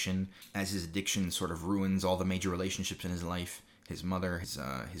his addiction, as his addiction sort of ruins all the major relationships in his life, his mother,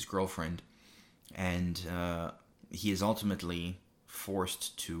 his girlfriend. And he is ultimately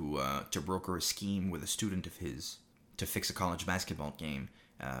forced to broker a scheme with a student of his to fix a college basketball game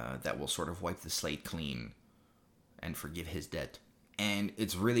that will sort of wipe the slate clean and forgive his debt. And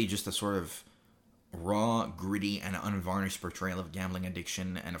it's really just a sort of raw, gritty, and unvarnished portrayal of gambling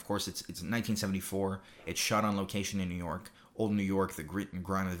addiction. And of course, it's 1974. It's shot on location in New York. old New York, the grit and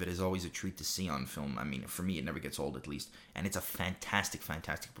grime of it is always a treat to see on film. I mean, for me, it never gets old, at least. And it's a fantastic,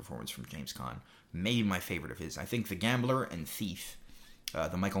 fantastic performance from James Caan. Maybe my favorite of his. I think The Gambler and Thief,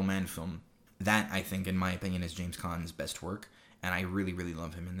 the Michael Mann film, that, I think, in my opinion, is James Caan's best work. And I really, really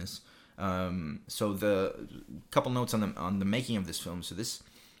love him in this. So the couple notes on the making of this film. So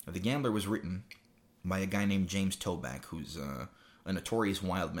The Gambler was written by a guy named James Toback, who's a notorious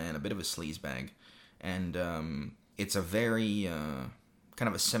wild man, a bit of a sleazebag. And it's a very kind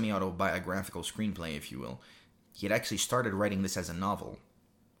of a semi-autobiographical screenplay, if you will. He had actually started writing this as a novel.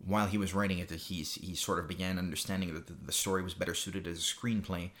 While he was writing it, he sort of began understanding that the story was better suited as a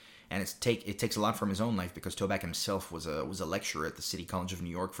screenplay. And it takes a lot from his own life, because Toback himself was a lecturer at the City College of New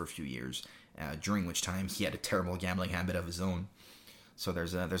York for a few years, during which time he had a terrible gambling habit of his own. So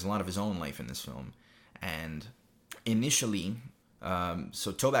there's a lot of his own life in this film. And initially,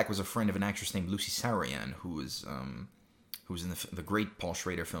 so Toback was a friend of an actress named Lucy Sarayan, who was in the great Paul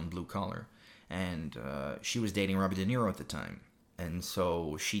Schrader film Blue Collar, and she was dating Robert De Niro at the time. And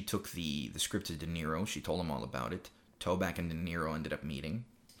so she took the script to De Niro. She told him all about it. Toback and De Niro ended up meeting.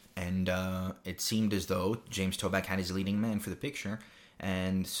 And it seemed as though James Toback had his leading man for the picture.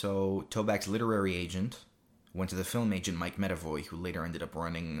 And so Toback's literary agent went to the film agent Mike Medavoy, who later ended up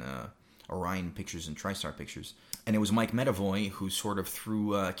running Orion Pictures and TriStar Pictures. And it was Mike Medavoy who sort of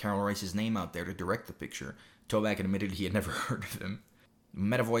threw Carol Rice's name out there to direct the picture. Toback admitted he had never heard of him.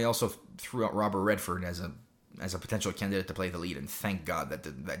 Medavoy also threw out Robert Redford as a potential candidate to play the lead, and thank God that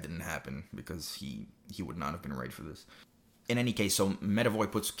didn't happen, because he would not have been right for this. In any case, so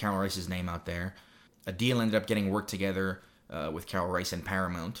Medavoy puts Carol Rice's name out there. A deal ended up getting worked together with Carol Rice and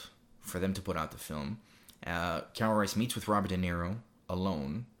Paramount for them to put out the film. Carol Rice meets with Robert De Niro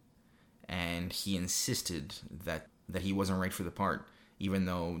alone, and he insisted that he wasn't right for the part. Even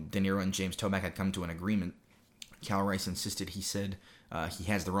though De Niro and James Toback had come to an agreement, Carol Rice insisted. He said he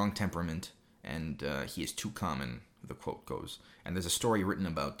has the wrong temperament, and he is too common, the quote goes. And there's a story written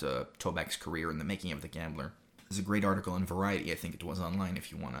about Toback's career in the making of The Gambler. There's a great article in Variety, I think it was, online,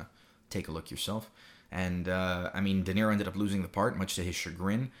 if you want to take a look yourself. And, De Niro ended up losing the part, much to his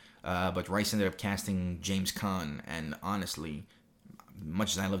chagrin, but Rice ended up casting James Caan, and honestly,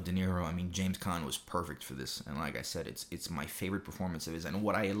 much as I love De Niro, James Caan was perfect for this. And like I said, it's my favorite performance of his, and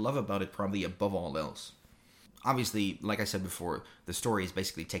what I love about it, probably above all else. Obviously, like I said before, the story is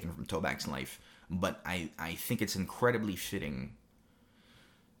basically taken from Toback's life, but I think it's incredibly fitting.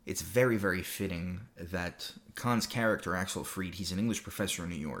 It's very, very fitting that Caan's character, Axel Fried, he's an English professor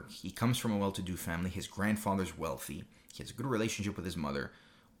in New York. He comes from a well-to-do family. His grandfather's wealthy. He has a good relationship with his mother.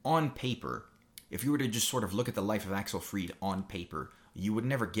 On paper, if you were to just sort of look at the life of Axel Fried on paper, you would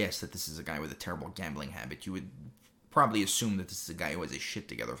never guess that this is a guy with a terrible gambling habit. You would probably assume that this is a guy who has his shit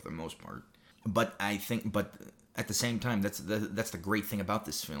together for the most part. But at the same time, that's the great thing about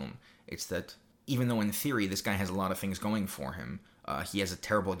this film. It's that even though in theory this guy has a lot of things going for him, he has a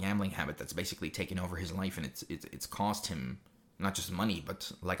terrible gambling habit that's basically taken over his life, and it's cost him not just money,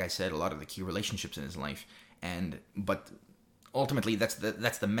 but like I said, a lot of the key relationships in his life. But ultimately, that's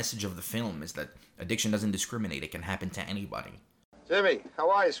the message of the film, is that addiction doesn't discriminate; it can happen to anybody. Jimmy, how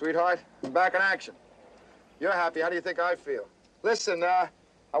are you, sweetheart? I'm back in action. You're happy. How do you think I feel? Listen,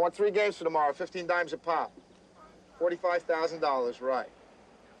 I want 3 games for tomorrow, 15 dimes a pop. $45,000, right.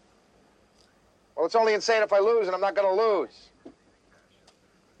 Well, it's only insane if I lose, and I'm not going to lose.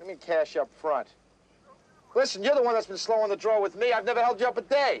 Give me cash up front. Listen, you're the one that's been slow on the draw with me. I've never held you up a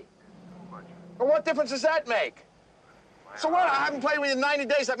day. Well, what difference does that make? So what? I haven't played with you in 90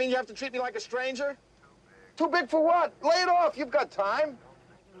 days. That mean you have to treat me like a stranger? Too big for what? Lay it off. You've got time.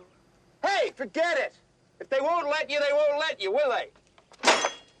 Hey, forget it. If they won't let you, they won't let you, will they?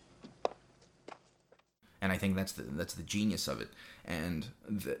 And I think that's the genius of it. And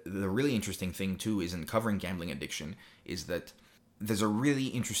the really interesting thing, too, is in covering gambling addiction, is that there's a really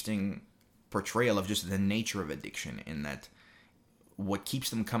interesting portrayal of just the nature of addiction, in that what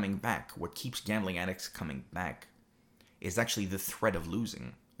keeps them coming back, what keeps gambling addicts coming back, is actually the threat of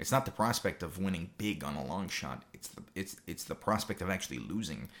losing. It's not the prospect of winning big on a long shot. It's the prospect of actually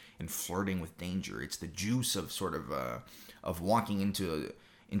losing and flirting with danger. It's the juice of sort of walking into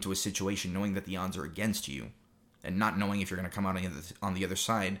a situation knowing that the odds are against you, and not knowing if you're going to come out on the other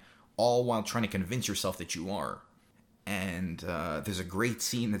side, all while trying to convince yourself that you are. And there's a great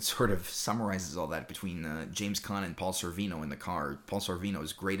scene that sort of summarizes all that between James Caan and Paul Sorvino in the car. Paul Sorvino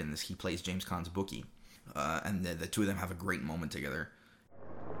is great in this. He plays James Caan's bookie. And the two of them have a great moment together.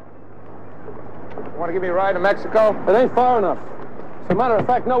 You want to give me a ride to Mexico? It ain't far enough. As a matter of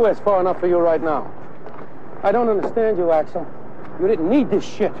fact, nowhere's far enough for you right now. I don't understand you, Axel. You didn't need this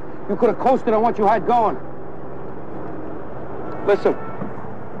shit. You could have coasted on what you had going. Listen.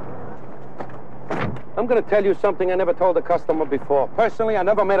 I'm going to tell you something I never told a customer before. Personally, I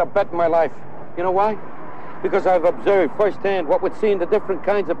never made a bet in my life. You know why? Because I've observed firsthand what would see in the different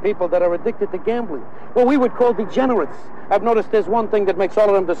kinds of people that are addicted to gambling. What we would call degenerates. I've noticed there's one thing that makes all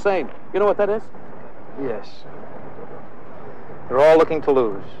of them the same. You know what that is? Yes. They're all looking to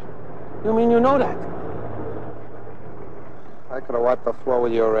lose. You mean you know that? I could have wiped the floor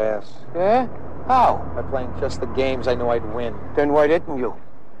with your ass. Yeah? How? By playing just the games I knew I'd win. Then why didn't you?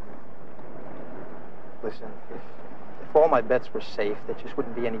 Listen, if all my bets were safe, there just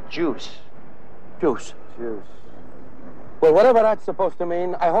wouldn't be any juice. Juice? Juice. Well, whatever that's supposed to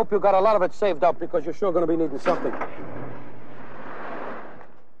mean, I hope you got a lot of it saved up because you're sure going to be needing something.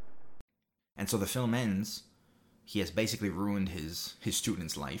 And so the film ends. He has basically ruined his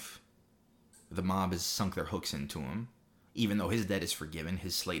student's life. The mob has sunk their hooks into him. Even though his debt is forgiven,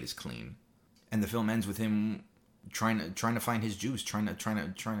 his slate is clean. And the film ends with him trying to find his juice, trying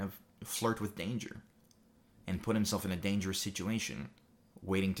to flirt with danger, and put himself in a dangerous situation,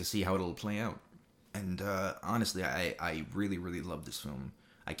 waiting to see how it'll play out. And honestly, I really, really love this film.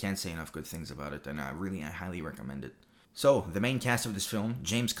 I can't say enough good things about it, and I highly recommend it. So, the main cast of this film,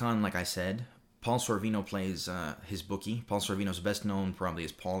 James Caan, like I said. Paul Sorvino plays his bookie. Paul Sorvino's best known probably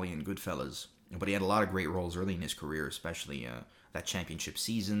as Paulie in Goodfellas, but he had a lot of great roles early in his career, especially that championship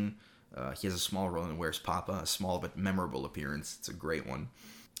season. He has a small role in Where's Papa, a small but memorable appearance. It's a great one.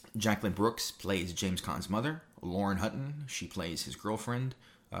 Jacqueline Brooks plays James Caan's mother. Lauren Hutton, she plays his girlfriend.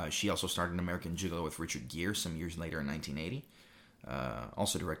 She also starred in American Gigolo with Richard Gere some years later in 1980.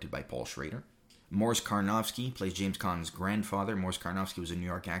 Also directed by Paul Schrader. Morris Karnofsky plays James Caan's grandfather. Morris Karnofsky was a New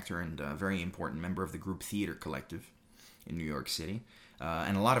York actor and a very important member of the Group Theater Collective in New York City.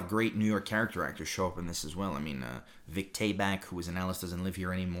 And a lot of great New York character actors show up in this as well. I mean, Vic Tayback, who was in Alice Doesn't Live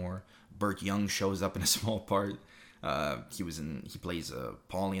Here Anymore. Burt Young shows up in a small part. He plays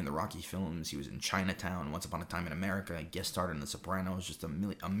Paulie in the Rocky films. He was in Chinatown, Once Upon a Time in America. Guest starred in The Sopranos. Just a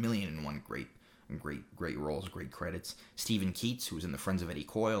million and one great roles, great credits. Stephen Keats, who was in The Friends of Eddie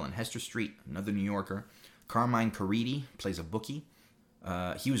Coyle and Hester Street, another New Yorker. Carmine Caridi plays a bookie.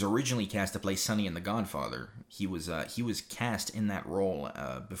 He was originally cast to play Sonny in The Godfather. He was cast in that role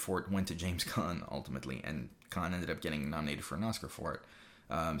before it went to James Caan ultimately, and Caan ended up getting nominated for an Oscar for it.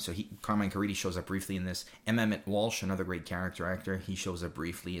 Carmine Caridi shows up briefly in this. M. Emmett Walsh, another great character actor, he shows up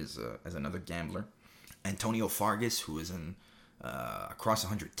briefly as another gambler. Antonio Fargas, who is in Across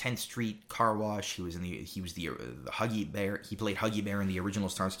 110th Street, Car Wash. He was the Huggy Bear. He played Huggy Bear in the original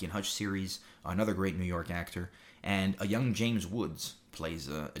Starsky and Hutch series. Another great New York actor. And a young James Woods plays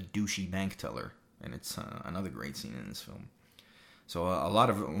a douchey bank teller, and it's another great scene in this film. So a lot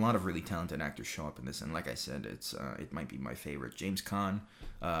of really talented actors show up in this, and like I said, it might be my favorite. James Caan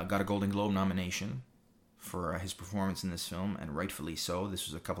got a Golden Globe nomination for his performance in this film, and rightfully so. This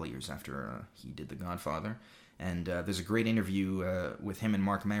was a couple of years after he did The Godfather. And there's a great interview with him and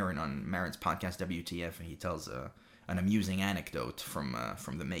Marc Maron on Maron's podcast WTF, and he tells an amusing anecdote from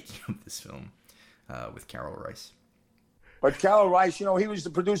the making of this film with Carol Rice. But Carol Rice, he was the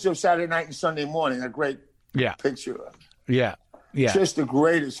producer of Saturday Night and Sunday Morning, a great picture. Yeah. Just the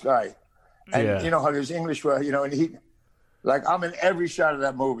greatest guy. And Yeah. how there's English, and he, like, I'm in every shot of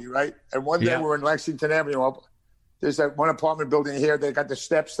that movie, right? And one day we're in Lexington Avenue. There's that one apartment building here. They got the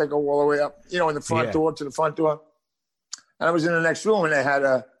steps that go all the way up, in the front door to the front door. And I was in the next room, and I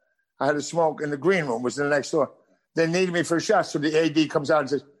had a smoke in the green room, was in the next door. They needed me for a shot, so the AD comes out and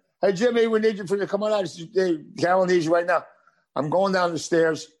says, "Hey, Jimmy, we need you to come on out." He says, "Hey, Carol needs you right now." I'm going down the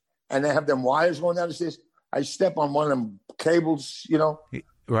stairs, and they have them wires going down the stairs. I step on one of them cables,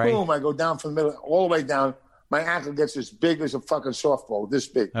 Right. Boom, I go down from the middle, all the way down. My ankle gets as big as a fucking softball, this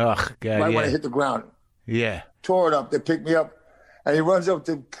big. Oh, God, right when I hit the ground. Yeah. Tore it up. They picked me up, and he runs up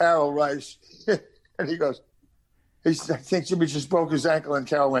to Carol Rice, and he goes, I think Jimmy just broke his ankle, and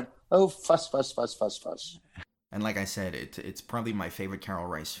Carol went, "Oh, fuss, fuss, fuss, fuss, fuss." And like I said, it's probably my favorite Carol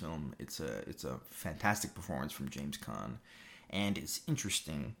Rice film. It's a fantastic performance from James Caan, and it's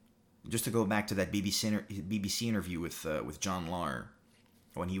interesting. Just to go back to that BBC interview with John Lahr,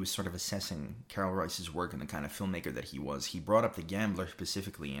 when he was sort of assessing Carol Rice's work and the kind of filmmaker that he was, he brought up The Gambler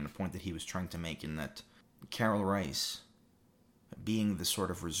specifically and a point that he was trying to make in that Carol Rice, being the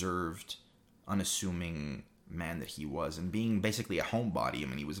sort of reserved, unassuming man that he was, and being basically a homebody. I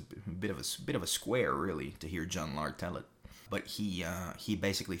mean, he was a bit of a square, really, to hear John Lahr tell it. But he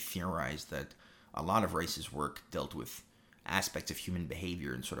basically theorized that a lot of Rice's work dealt with aspects of human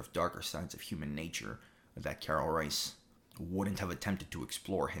behavior and sort of darker sides of human nature that Carol Rice wouldn't have attempted to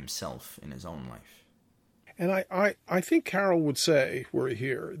explore himself in his own life. And I think Carol would say, were he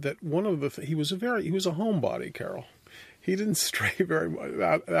here, that one of the he was a homebody, Carol. He didn't stray very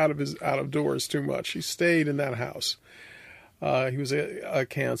much out of doors too much. He stayed in that house. He was a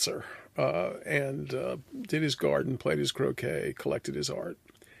cancer and did his garden, played his croquet, collected his art.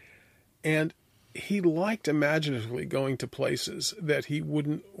 And he liked imaginatively going to places that he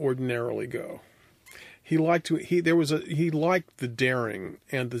wouldn't ordinarily go. He liked the daring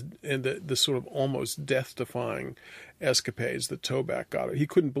and the sort of almost death-defying escapades that Toback got. He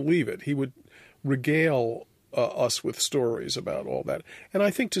couldn't believe it. He would regale us with stories about all that. And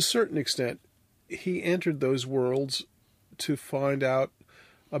I think to a certain extent, he entered those worlds to find out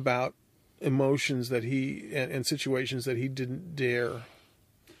about emotions that and situations that he didn't dare.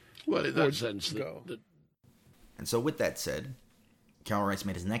 Well, in that sense, And so, with that said, Karel Reisz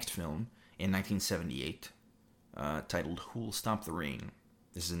made his next film in 1978, titled "Who'll Stop the Rain."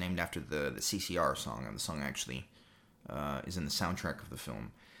 This is named after the CCR song, and the song actually is in the soundtrack of the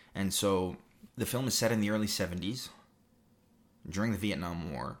film. And so, the film is set in the early 70s, during the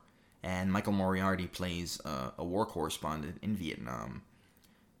Vietnam War, and Michael Moriarty plays a war correspondent in Vietnam,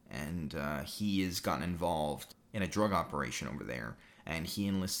 and he has gotten involved in a drug operation over there, and he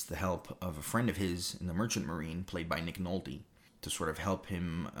enlists the help of a friend of his in the Merchant Marine, played by Nick Nolte, to sort of help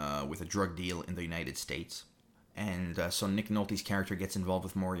him with a drug deal in the United States. And so Nick Nolte's character gets involved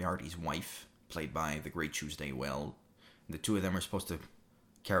with Moriarty's wife, played by the great Tuesday Weld. The two of them are supposed to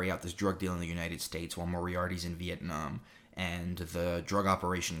carry out this drug deal in the United States while Moriarty's in Vietnam, and the drug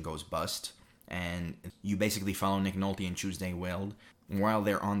operation goes bust, and you basically follow Nick Nolte and Tuesday Weld while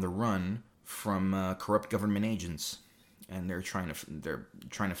they're on the run from corrupt government agents, and they're trying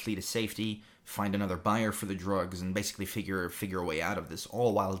to flee to safety, find another buyer for the drugs, and basically figure a way out of this,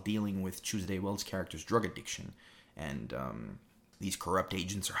 all while dealing with Tuesday Weld's character's drug addiction. And these corrupt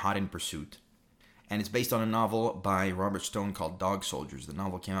agents are hot in pursuit. And it's based on a novel by Robert Stone called Dog Soldiers. The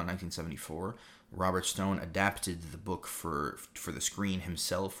novel came out in 1974. Robert Stone adapted the book for the screen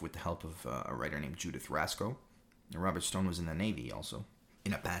himself with the help of a writer named Judith Raskow. And Robert Stone was in the Navy also,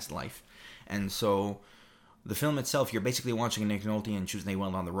 in a past life. And so the film itself, you're basically watching Nick Nolte and Tuesday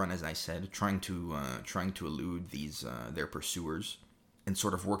Weld on the run, as I said, trying to elude these their pursuers and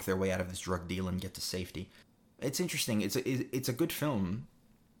sort of work their way out of this drug deal and get to safety. It's interesting. It's a good film.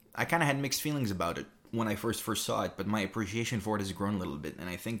 I kind of had mixed feelings about it when I first saw it, but my appreciation for it has grown a little bit, and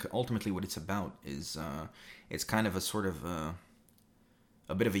I think ultimately what it's about is it's kind of a sort of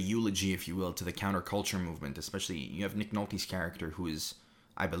a bit of a eulogy, if you will, to the counterculture movement. Especially, you have Nick Nolte's character, who is,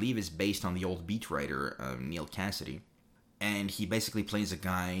 I believe, is based on the old beat writer Neil Cassidy, and he basically plays a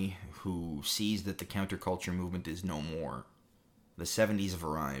guy who sees that the counterculture movement is no more. The 70s have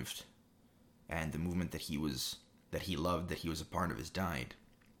arrived, and the movement that he loved, that he was a part of, has died.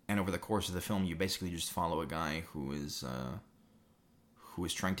 And over the course of the film, you basically just follow a guy who is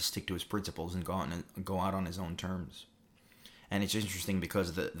trying to stick to his principles and go out on his own terms. And it's interesting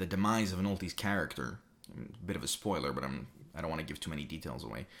because the demise of Nolte's character, a bit of a spoiler, but I don't want to give too many details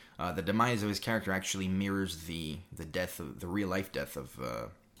away. The demise of his character actually mirrors the real life death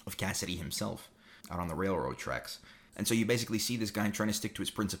of Cassidy himself out on the railroad tracks. And so you basically see this guy trying to stick to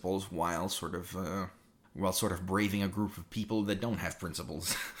his principles while sort of braving a group of people that don't have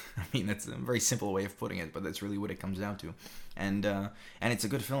principles. I mean, that's a very simple way of putting it, but that's really what it comes down to. And it's a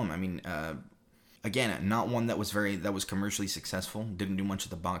good film. I mean, again, not one that was commercially successful. Didn't do much at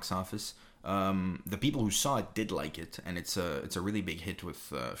the box office. The people who saw it did like it, and it's a really big hit with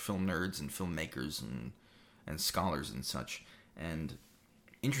film nerds and filmmakers and scholars and such. And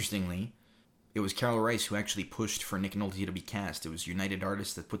interestingly, it was Karel Reisz who actually pushed for Nick Nolte to be cast. It was United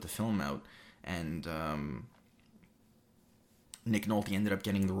Artists that put the film out, and Nick Nolte ended up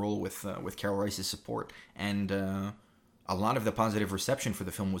getting the role with Karel Reisz's support. And a lot of the positive reception for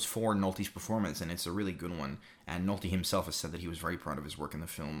the film was for Nolte's performance, and it's a really good one. And Nolte himself has said that he was very proud of his work in the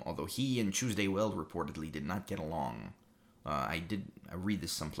film, although he and Tuesday Weld reportedly did not get along. I read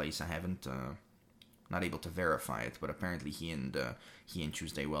this someplace. I haven't, not able to verify it, but apparently he and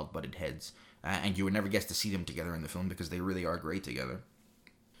Tuesday Weld butted heads. And you would never guess to see them together in the film because they really are great together.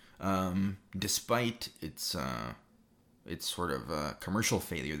 Despite its sort of commercial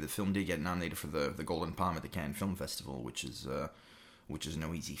failure, the film did get nominated for the Golden Palm at the Cannes Film Festival, which is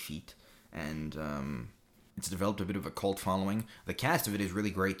no easy feat, and it's developed a bit of a cult following. The cast of it is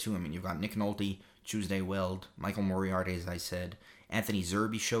really great too. I mean, you've got Nick Nolte, Tuesday Weld, Michael Moriarty, as I said. Anthony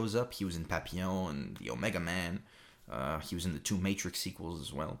Zerbe shows up. He was in Papillon and The Omega Man. He was in the 2 Matrix sequels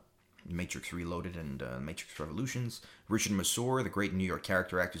as well, Matrix Reloaded and Matrix Revolutions. Richard Masur, the great New York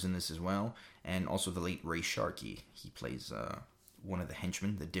character actor, is in this as well, and also the late Ray Sharkey. He plays one of the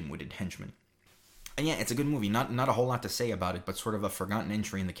henchmen, the dim-witted henchman. And yeah, it's a good movie. Not a whole lot to say about it, but sort of a forgotten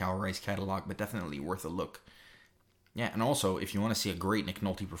entry in the Karel Reisz catalog, but definitely worth a look. Yeah, and also, if you want to see a great Nick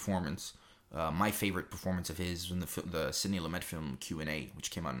Nolte performance, my favorite performance of his was in the Sidney Lumet film Q&A,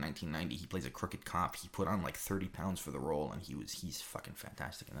 which came out in 1990. He plays a crooked cop. He put on like 30 pounds for the role, and he's fucking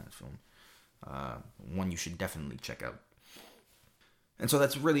fantastic in that film. One you should definitely check out. And so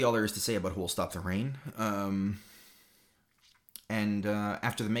that's really all there is to say about Who Will Stop the Rain. And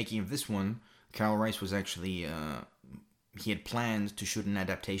after the making of this one, Karel Reisz was actually... he had planned to shoot an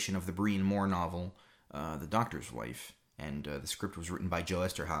adaptation of the Brian Moore novel, The Doctor's Wife. And the script was written by Joe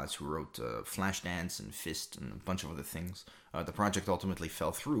Esterhazy, who wrote Flashdance and Fist and a bunch of other things. The project ultimately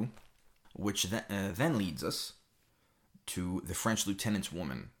fell through, which then leads us to The French Lieutenant's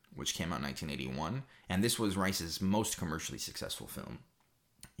Woman, which came out in 1981. And this was Reisz's most commercially successful film.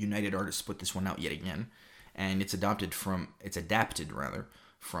 United Artists put this one out yet again, and it's adapted from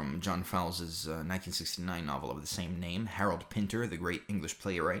John Fowles' 1969 novel of the same name. Harold Pinter, the great English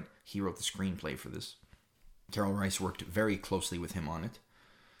playwright, he wrote the screenplay for this. Karel Reisz worked very closely with him on it.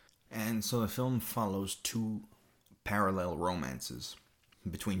 And so the film follows two parallel romances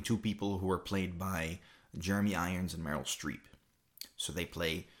between two people who are played by Jeremy Irons and Meryl Streep. So they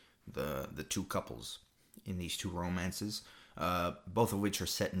play the two couples in these two romances, both of which are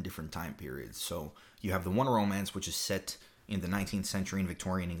set in different time periods. So you have the one romance which is set in the 19th century in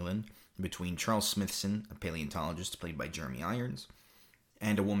Victorian England between Charles Smithson, a paleontologist played by Jeremy Irons,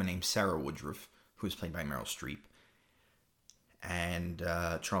 and a woman named Sarah Woodruff, who is played by Meryl Streep. And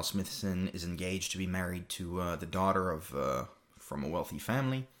Charles Smithson is engaged to be married to the daughter from a wealthy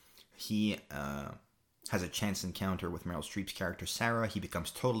family. He has a chance encounter with Meryl Streep's character Sarah. He becomes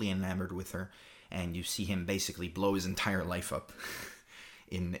totally enamored with her, and you see him basically blow his entire life up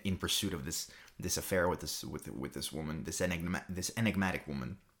in pursuit of this affair with this woman, this enigmatic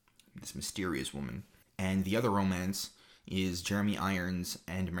woman, this mysterious woman. And the other romance is Jeremy Irons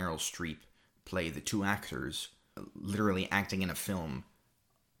and Meryl Streep play the two actors, literally acting in a film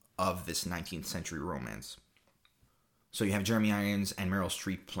of this 19th century romance. So you have Jeremy Irons and Meryl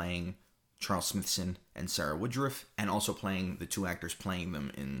Streep playing Charles Smithson and Sarah Woodruff, and also playing the two actors playing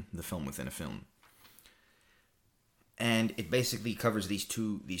them in the film within a film. And it basically covers these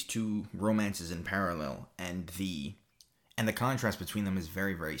two romances in parallel, and the contrast between them is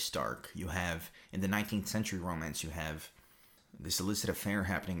very, very stark. You have, in the 19th century romance, you have this illicit affair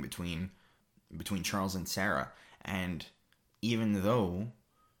happening between Charles and Sarah, and even though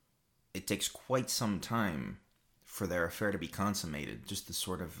it takes quite some time for their affair to be consummated, just the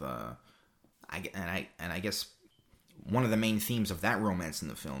sort of I guess one of the main themes of that romance in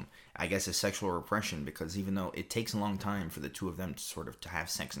the film, I guess, is sexual repression, because even though it takes a long time for the two of them to have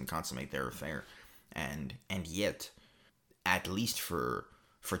sex and consummate their affair, and yet, at least for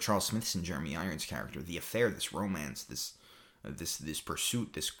Charles Smithson, Jeremy Irons' character, the affair, this romance, this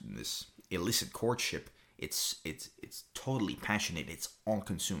pursuit, this illicit courtship, it's totally passionate. It's all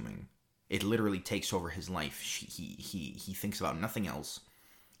consuming. It literally takes over his life. He thinks about nothing else.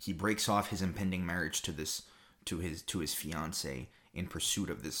 He breaks off his impending marriage to his fiancée in pursuit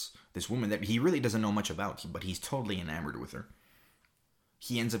of this woman that he really doesn't know much about, but he's totally enamored with her.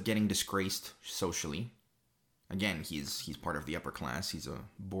 He ends up getting disgraced socially. Again, he's part of the upper class. He's a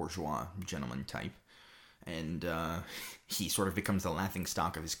bourgeois gentleman type, and he sort of becomes the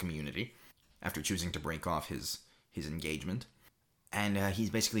laughingstock of his community after choosing to break off his engagement. And he's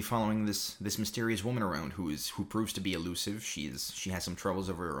basically following this mysterious woman around who proves to be elusive. She has some troubles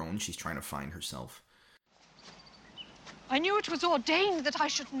of her own. She's trying to find herself. I knew it was ordained that I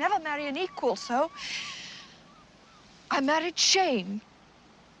should never marry an equal, so I married shame.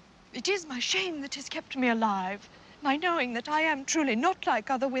 It is my shame that has kept me alive, my knowing that I am truly not like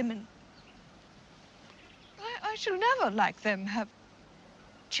other women. I shall never, like them, have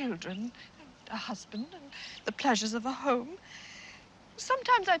children, a husband, and the pleasures of a home.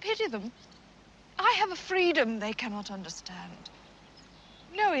 Sometimes I pity them. I have a freedom they cannot understand.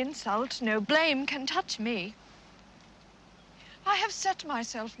 No insult, no blame can touch me. I have set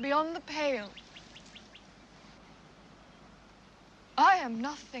myself beyond the pale. I am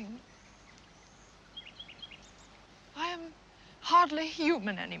nothing. I am hardly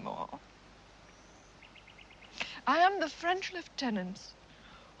human anymore. I am the French lieutenant's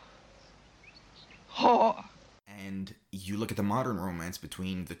whore. And you look at the modern romance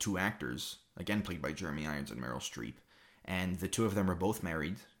between the two actors, again played by Jeremy Irons and Meryl Streep, and the two of them are both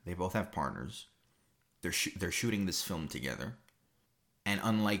married. They both have partners. They're shooting this film together. And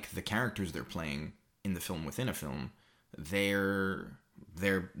unlike the characters they're playing in the film within a film, they're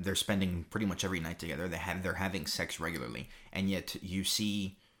spending pretty much every night together. They're having sex regularly, and yet you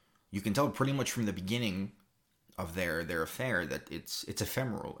can tell pretty much from the beginning their affair that it's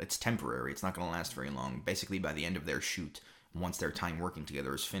ephemeral, it's temporary, it's not going to last very long. Basically, by the end of their shoot, once their time working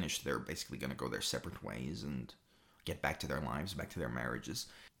together is finished, they're basically going to go their separate ways and get back to their lives, back to their marriages.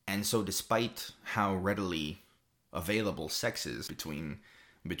 And so despite how readily available sex is between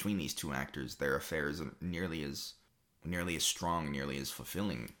these two actors, their affair is nearly as strong, nearly as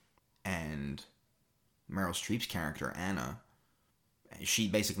fulfilling. And Meryl Streep's character, Anna, she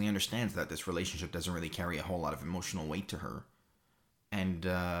basically understands that this relationship doesn't really carry a whole lot of emotional weight to her. And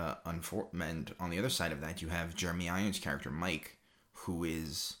and on the other side of that, you have Jeremy Irons' character, Mike, who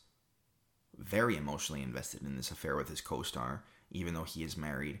is very emotionally invested in this affair with his co-star, even though he is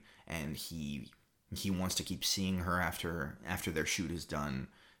married, and he wants to keep seeing her after their shoot is done.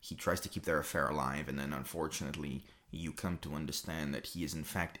 He tries to keep their affair alive, and then unfortunately, you come to understand that he is in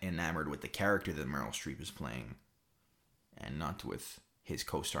fact enamored with the character that Meryl Streep is playing, and not with his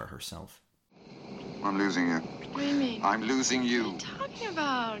co-star herself. I'm losing you. What do you mean? I'm losing you. What are you talking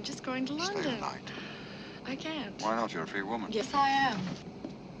about? Just going to London. Stay the night. I can't. Why not? You're a free woman. Yes, I am.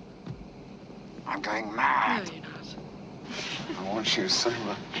 I'm going mad. No, you're not. I want you so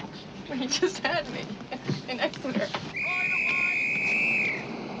much. Well, you just had me in Exeter.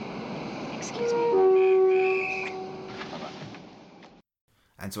 Excuse me.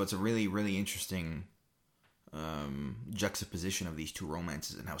 And so it's a really, really interesting juxtaposition of these two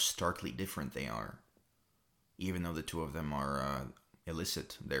romances and how starkly different they are. Even though the two of them are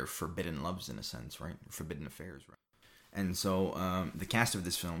illicit, they're forbidden loves in a sense, right? Forbidden affairs, right? And so the cast of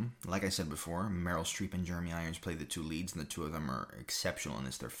this film, like I said before, Meryl Streep and Jeremy Irons play the two leads, and the two of them are exceptional in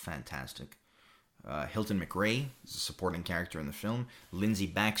this. They're fantastic. Hilton McRae is a supporting character in the film. Lindsay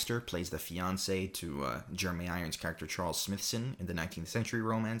Baxter plays the fiancée to Jeremy Irons' character Charles Smithson in the 19th century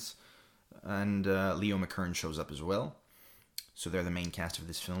romance. And Leo McKern shows up as well. So they're the main cast of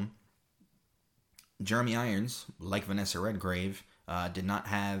this film. Jeremy Irons, like Vanessa Redgrave, did not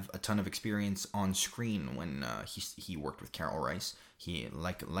have a ton of experience on screen when he worked with Carol Rice. He,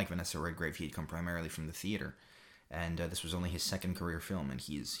 like Vanessa Redgrave, he had come primarily from the theater. And this was only his second career film, and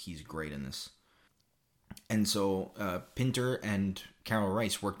he's great in this. And so Pinter and Carol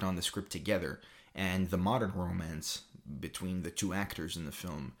Rice worked on the script together, and the modern romance between the two actors in the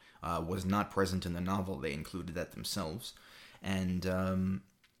film was not present in the novel. They included that themselves. And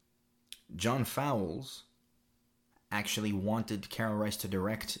John Fowles actually wanted Carol Rice to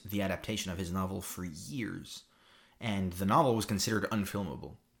direct the adaptation of his novel for years, and the novel was considered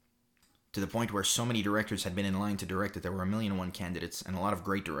unfilmable, to the point where so many directors had been in line to direct it. There were 1,000,001 candidates, and a lot of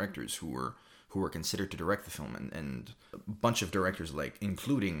great directors who were considered to direct the film, and a bunch of directors, like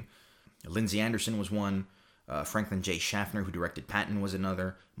including Lindsay Anderson was one, Franklin J. Schaffner, who directed Patton, was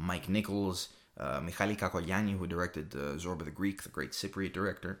another, Mike Nichols, Mihaly Kakolyani, who directed Zorba the Greek, the great Cypriot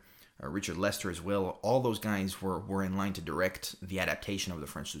director, Richard Lester as well. All those guys were in line to direct the adaptation of The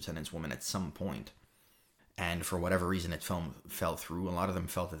French Lieutenant's Woman at some point. And for whatever reason, it fell through. A lot of them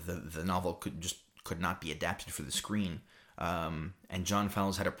felt that the novel could not be adapted for the screen. And John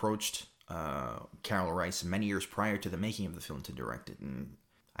Fowles had approached Carol Rice many years prior to the making of the film to direct it. And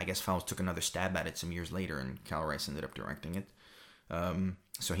I guess Fowles took another stab at it some years later, and Carol Rice ended up directing it.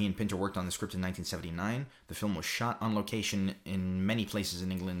 So he and Pinter worked on the script in 1979. The film was shot on location in many places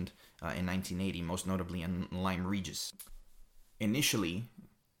in England in 1980, most notably in Lyme Regis. Initially,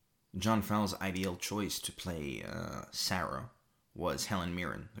 John Fowles' ideal choice to play Sarah was Helen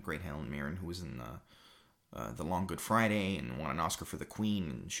Mirren, the great Helen Mirren, who was in The Long Good Friday and won an Oscar for The Queen,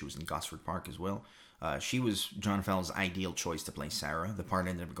 and she was in Gosford Park as well. She was John Fowles' ideal choice to play Sarah. The part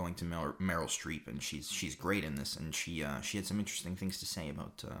ended up going to Meryl Streep, and she's great in this, and she had some interesting things to say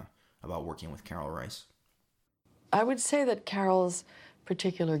about working with Carol Rice. I would say that Carol's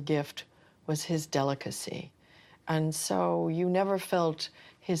particular gift was his delicacy, and so you never felt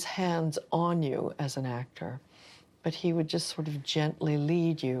his hands on you as an actor, but he would just sort of gently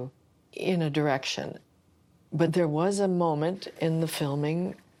lead you in a direction. But there was a moment in the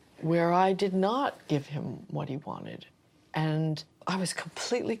filming where I did not give him what he wanted. And I was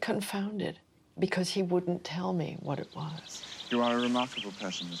completely confounded because he wouldn't tell me what it was. You are a remarkable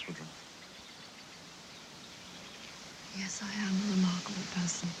person, Miss Woodruff. Yes, I am a remarkable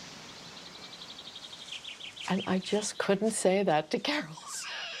person. And I just couldn't say that to Carol's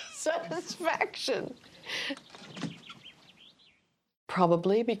satisfaction.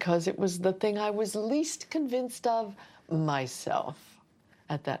 Probably because it was the thing I was least convinced of myself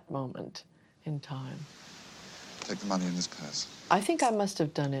at that moment in time. Take the money in this purse. I think I must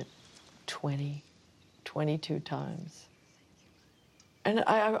have done it 22 times. And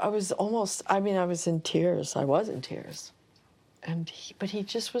I was almost, I was in tears. I was in tears. But he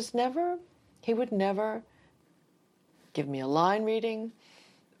just was never, he would never give me a line reading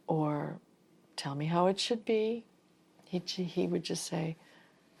or tell me how it should be. He would just say,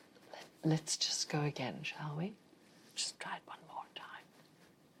 let's just go again, shall we? Just try it one more time.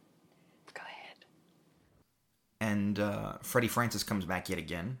 Go ahead. And Freddie Francis comes back yet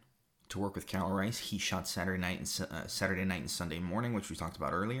again to work with Carol Rice. He shot Saturday night and Sunday morning, which we talked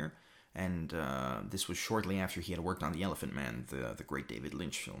about earlier. And this was shortly after he had worked on The Elephant Man, the great David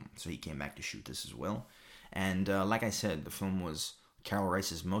Lynch film. So he came back to shoot this as well. And like I said, the film was Carol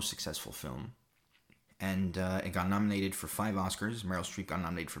Rice's most successful film. And it got nominated for 5 Oscars. Meryl Streep got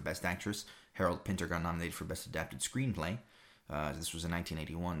nominated for Best Actress. Harold Pinter got nominated for Best Adapted Screenplay. This was in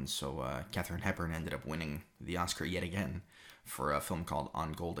 1981, so Katharine Hepburn ended up winning the Oscar yet again for a film called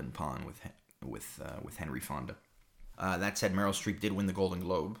On Golden Pond with Henry Fonda. That said, Meryl Streep did win the Golden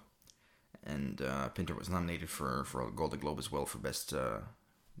Globe, and Pinter was nominated for a Golden Globe as well for Best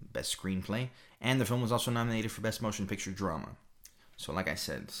Screenplay, and the film was also nominated for Best Motion Picture Drama. So, like I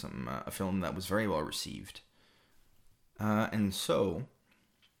said, a film that was very well received. And so,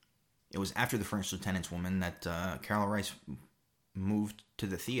 it was after The French Lieutenant's Woman that Carol Rice moved to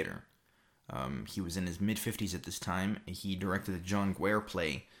the theater. He was in his mid-50s at this time. He directed a John Guare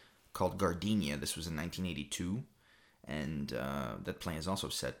play called Gardenia. This was in 1982. And that play is also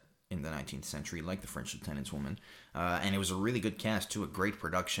set in the 19th century, like The French Lieutenant's Woman. And it was a really good cast, too. A great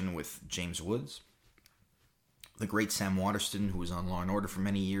production with James Woods, the great Sam Waterston, who was on Law & Order for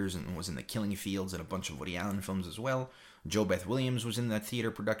many years and was in The Killing Fields and a bunch of Woody Allen films as well. Jo Beth Williams was in that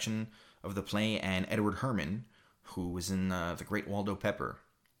theater production of the play, and Edward Herrmann, who was in The Great Waldo Pepper,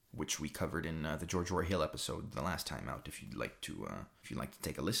 which we covered in the George Roy Hill episode the last time out, if you'd like to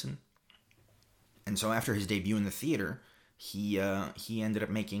take a listen. And so after his debut in the theater, he ended up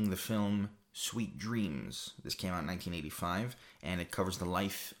making the film Sweet Dreams. This came out in 1985, and it covers the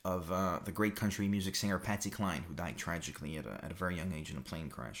life of the great country music singer Patsy Cline, who died tragically at a very young age in a plane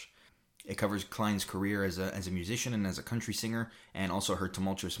crash. It covers Cline's career as a musician and as a country singer, and also her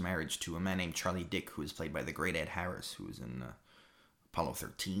tumultuous marriage to a man named Charlie Dick, who is played by the great Ed Harris, who was in Apollo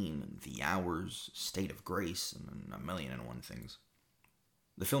 13, and The Hours, State of Grace, and A Million and One Things.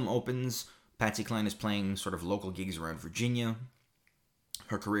 The film opens, Patsy Cline is playing sort of local gigs around Virginia.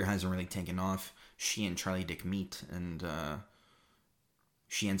 Her career hasn't really taken off. She and Charlie Dick meet, and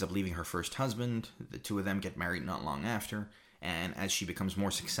she ends up leaving her first husband. The two of them get married not long after, and as she becomes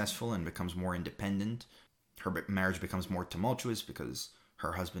more successful and becomes more independent, her marriage becomes more tumultuous because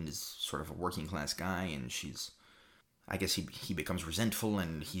her husband is sort of a working class guy, and I guess he becomes resentful,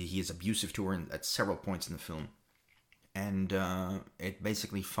 and he is abusive to her at several points in the film. And it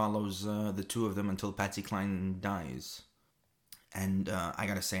basically follows the two of them until Patsy Cline dies. And I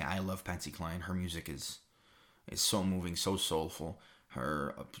gotta say, I love Patsy Cline. Her music is so moving, so soulful.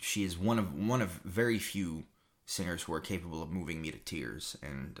 She is one of very few singers who are capable of moving me to tears.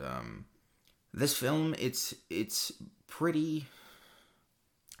 And this film, it's pretty.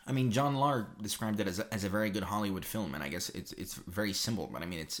 I mean, John Lahr described it as a very good Hollywood film, and I guess it's very simple, but I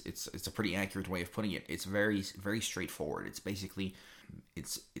mean it's a pretty accurate way of putting it. It's very very straightforward. It's basically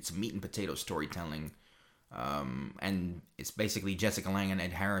it's meat and potato storytelling. And it's basically Jessica Lange and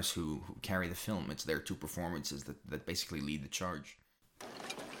Ed Harris who carry the film. It's their two performances that basically lead the charge.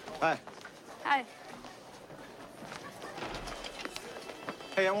 Hi. Hi.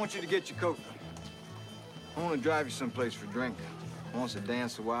 Hey, I want you to get your coat. I want to drive you someplace for a drink. I want us to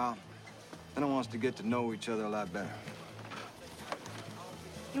dance a while. Then I want us to get to know each other a lot better.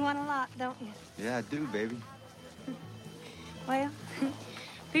 You want a lot, don't you? Yeah, I do, baby. Well,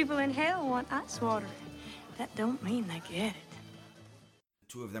 people in hell want ice water. That don't mean they get it.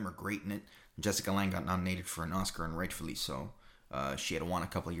 The two of them are great in it. Jessica Lange got nominated for an Oscar, and rightfully so. She had won a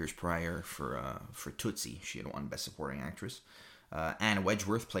couple of years prior for Tootsie. She had won Best Supporting Actress. Anna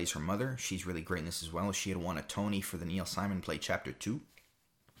Wedgeworth plays her mother. She's really great in this as well. She had won a Tony for the Neil Simon play Chapter 2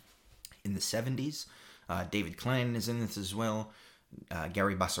 in the 70s. David Klein is in this as well.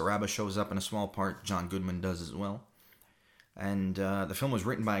 Gary Basaraba shows up in a small part. John Goodman does as well. And the film was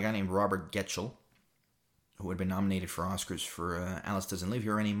written by a guy named Robert Getchell, who had been nominated for Oscars for Alice Doesn't Live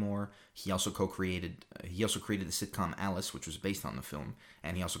Here Anymore. He also created the sitcom Alice, which was based on the film,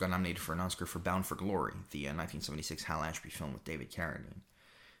 and he also got nominated for an Oscar for Bound for Glory, the 1976 Hal Ashby film with David Carradine.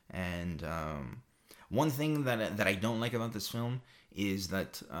 And one thing that I don't like about this film is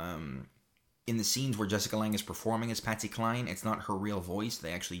that in the scenes where Jessica Lange is performing as Patsy Cline, it's not her real voice.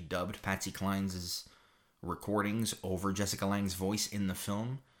 They actually dubbed Patsy Cline's recordings over Jessica Lange's voice in the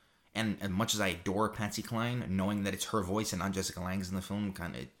film. And as much as I adore Patsy Cline, knowing that it's her voice and not Jessica Lange's in the film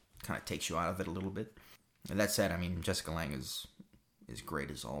kind of takes you out of it a little bit. And that said, I mean, Jessica Lange is great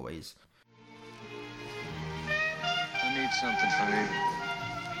as always. I need something from you.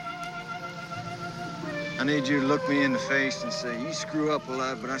 I need you to look me in the face and say, you screw up a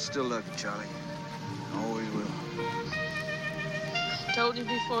lot, but I still love you, Charlie. I always will. I told you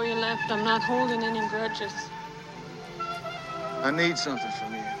before you left, I'm not holding any grudges. I need something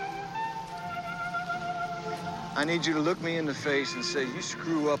from you. I need you to look me in the face and say, you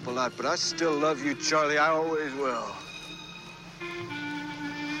screw up a lot, but I still love you, Charlie. I always will.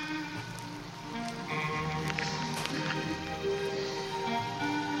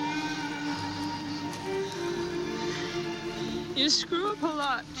 You screw up a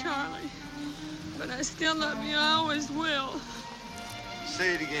lot, Charlie. But I still love you. I always will.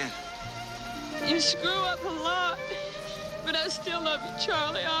 Say it again. You screw up a lot. But I still love you,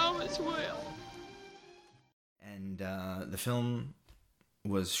 Charlie. I always will. And the film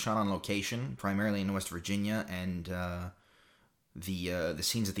was shot on location, primarily in West Virginia, and the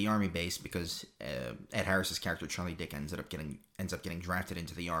scenes at the Army base, because Ed Harris's character Charlie Dick ends up getting drafted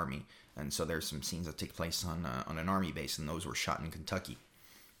into the Army, and so there's some scenes that take place on an Army base, and those were shot in Kentucky.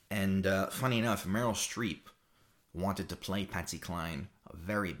 And funny enough, Meryl Streep wanted to play Patsy Cline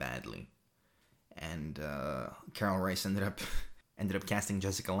very badly, and Carol Rice ended up casting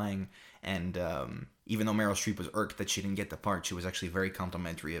Jessica Lange. And even though Meryl Streep was irked that she didn't get the part, she was actually very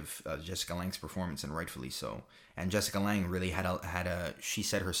complimentary of Jessica Lange's performance, and rightfully so. And Jessica Lange really she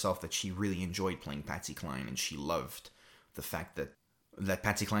said herself that she really enjoyed playing Patsy Cline, and she loved the fact that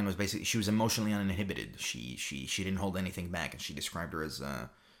Patsy Cline was basically, she was emotionally uninhibited. She didn't hold anything back, and she described her as a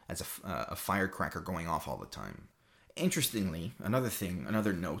firecracker going off all the time. Interestingly,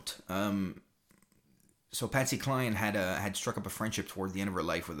 another note. So Patsy Cline had struck up a friendship toward the end of her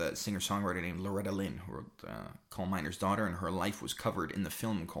life with a singer-songwriter named Loretta Lynn, who wrote Coal Miner's Daughter, and her life was covered in the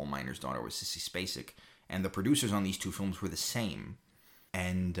film Coal Miner's Daughter with Sissy Spacek. And the producers on these two films were the same.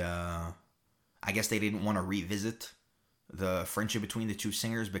 And I guess they didn't want to revisit the friendship between the two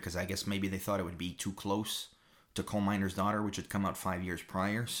singers, because I guess maybe they thought it would be too close to Coal Miner's Daughter, which had come out 5 years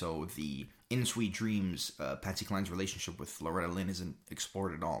prior. So the In Sweet Dreams, Patsy Cline's relationship with Loretta Lynn isn't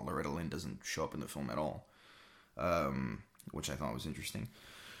explored at all. Loretta Lynn doesn't show up in the film at all, which I thought was interesting.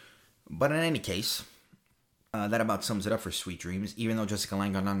 But in any case, that about sums it up for Sweet Dreams. Even though Jessica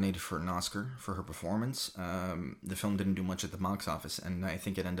Lange got nominated for an Oscar for her performance, the film didn't do much at the box office, and I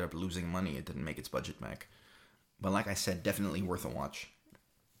think it ended up losing money. It didn't make its budget back. But like I said, definitely worth a watch.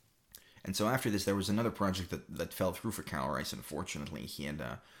 And so after this, there was another project that fell through for Carl Rice, unfortunately. He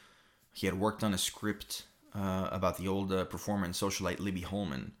had worked on a script about the old performer and socialite Libby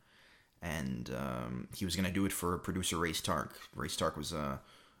Holman, and he was going to do it for producer Ray Stark. Ray Stark was a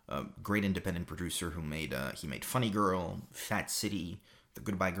great independent producer who made Funny Girl, Fat City, The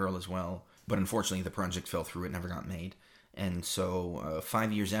Goodbye Girl as well. But unfortunately, the project fell through. It never got made. And so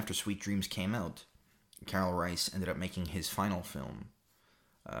 5 years after Sweet Dreams came out, Carl Rice ended up making his final film,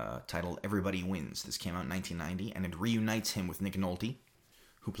 titled Everybody Wins. This came out in 1990, and it reunites him with Nick Nolte,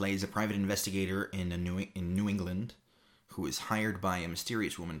 who plays a private investigator in New England, who is hired by a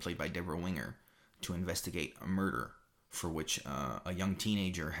mysterious woman played by Deborah Winger to investigate a murder for which a young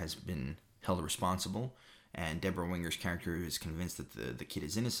teenager has been held responsible. And Deborah Winger's character is convinced that the kid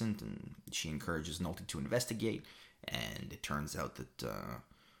is innocent, and she encourages Nolte to investigate. And it turns out that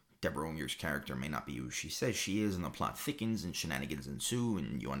Deborah Winger's character may not be who she says she is, and the plot thickens and shenanigans ensue,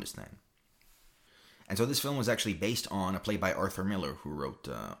 and you understand. And so this film was actually based on a play by Arthur Miller, who wrote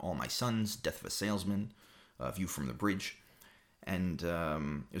All My Sons, Death of a Salesman, View from the Bridge. And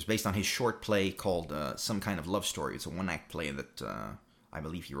it was based on his short play called Some Kind of Love Story. It's a one-act play that I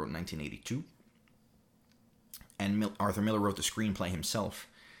believe he wrote in 1982. And Arthur Miller wrote the screenplay himself.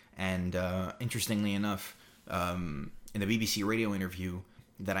 And interestingly enough, in the BBC radio interview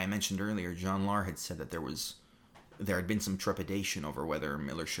that I mentioned earlier, John Lahr had said that there had been some trepidation over whether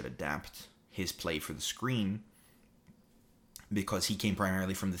Miller should adapt his play for the screen, because he came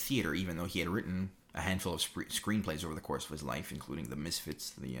primarily from the theater, even though he had written a handful of screenplays over the course of his life, including The Misfits,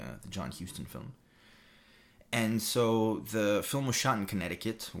 the John Huston film. And so the film was shot in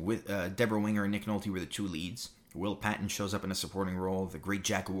Connecticut, with Deborah Winger and Nick Nolte were the two leads. Will Patton shows up in a supporting role, the great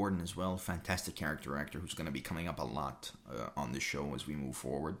Jack Warden as well, fantastic character actor who's going to be coming up a lot on this show as we move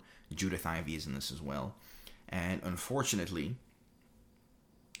forward. Judith Ivey is in this as well. And unfortunately,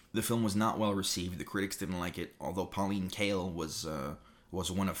 the film was not well received. The critics didn't like it, although Pauline Kael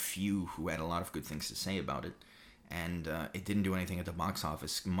was one of few who had a lot of good things to say about it. And it didn't do anything at the box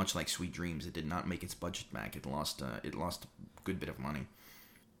office, much like Sweet Dreams. It did not make its budget back. It lost a good bit of money.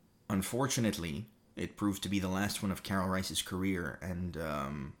 Unfortunately, it proved to be the last one of Carl Rice's career, and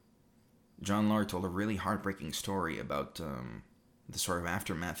John Lahr told a really heartbreaking story about the sort of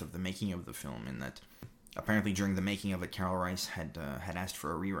aftermath of the making of the film, in that Apparently, during the making of it, Karl Reisz had asked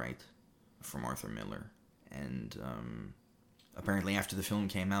for a rewrite from Arthur Miller, and apparently after the film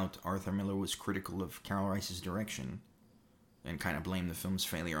came out, Arthur Miller was critical of Karl Reisz's direction and kind of blamed the film's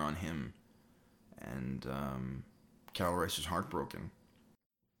failure on him, and Karl Reisz was heartbroken.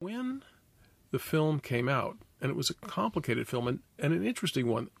 When the film came out, and it was a complicated film and an interesting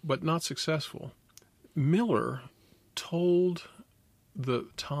one, but not successful, Miller told the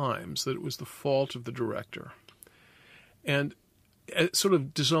Times that it was the fault of the director, and it sort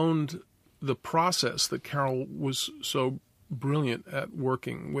of disowned the process that Karl was so brilliant at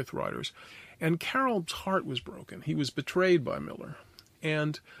working with writers. And Karl's heart was broken. He was betrayed by Miller,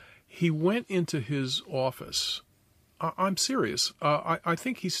 and he went into his office. I'm serious. I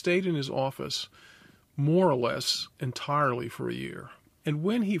think he stayed in his office more or less entirely for a year. And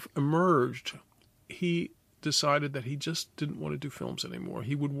when he emerged, he decided that he just didn't want to do films anymore.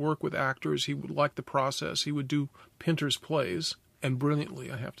 He would work with actors. He would like the process. He would do Pinter's plays, and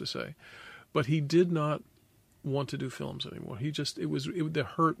brilliantly, I have to say. But he did not want to do films anymore. The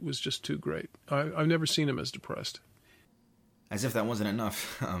hurt was just too great. I've never seen him as depressed. As if that wasn't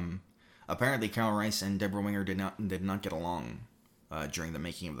enough. Apparently, Karl Reisz and Deborah Winger did not get along during the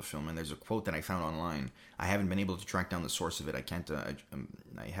making of the film, and there's a quote that I found online. I haven't been able to track down the source of it.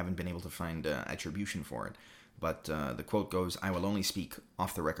 I haven't been able to find attribution for it. But the quote goes, "I will only speak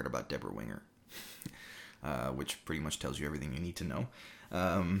off the record about Deborah Winger," which pretty much tells you everything you need to know.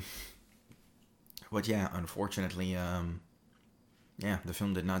 But yeah, unfortunately, the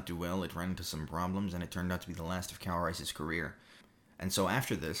film did not do well. It ran into some problems, and it turned out to be the last of Karl Reisz's career. And so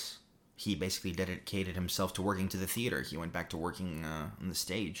after this, he basically dedicated himself to working to the theater. He went back to working on the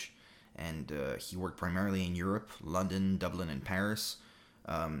stage, and he worked primarily in Europe, London, Dublin, and Paris.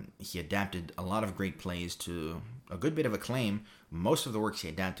 He adapted a lot of great plays to a good bit of acclaim. Most of the works he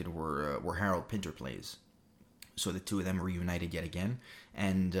adapted were Harold Pinter plays. So the two of them reunited yet again.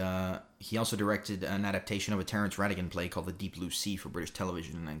 And he also directed an adaptation of a Terence Rattigan play called The Deep Blue Sea for British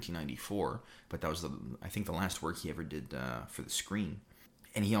television in 1994. But that was, I think, the last work he ever did for the screen.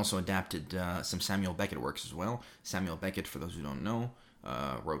 And he also adapted some Samuel Beckett works as well. Samuel Beckett, for those who don't know,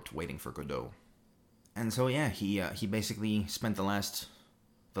 wrote Waiting for Godot. And so, yeah, he basically spent the last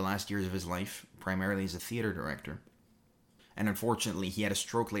years of his life primarily as a theater director. And unfortunately, he had a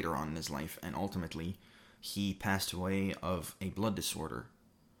stroke later on in his life, and ultimately, he passed away of a blood disorder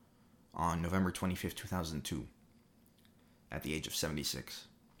on November 25th, 2002, at the age of 76.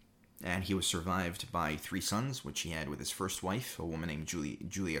 And he was survived by 3 sons, which he had with his first wife, a woman named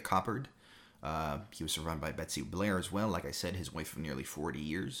Julia Coppard. He was survived by Betsy Blair as well, like I said, his wife of nearly 40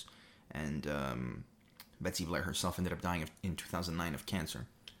 years. And Betsy Blair herself ended up dying in 2009 of cancer.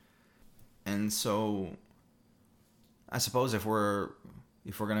 And so, I suppose if we're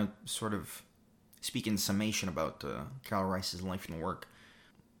going to sort of speak in summation about Karl Reisz's life and work,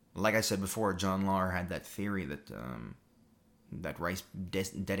 like I said before, John Lahr had that theory that Reisz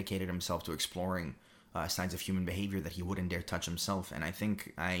dedicated himself to exploring sides of human behavior that he wouldn't dare touch himself, and I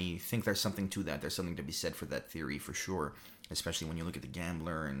think there's something to that. There's something to be said for that theory for sure, especially when you look at The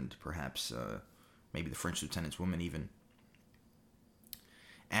Gambler and perhaps maybe The French Lieutenant's Woman even.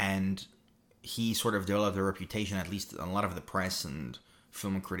 And he sort of developed a reputation, at least a lot of the press and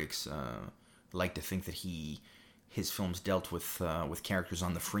film critics like to think that his films dealt with characters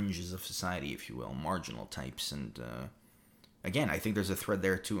on the fringes of society, if you will, marginal types. And again, I think there's a thread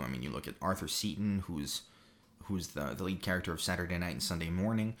there too. I mean, you look at Arthur Seaton, who's the lead character of Saturday Night and Sunday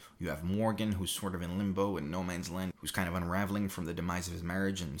Morning. You have Morgan, who's sort of in limbo and no man's land, who's kind of unraveling from the demise of his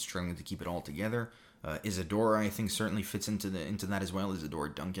marriage and struggling to keep it all together. Isadora, I think, certainly fits into that as well. Isadora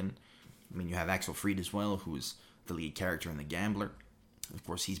Duncan. I mean, you have Axel Fried as well, who's the lead character in The Gambler. Of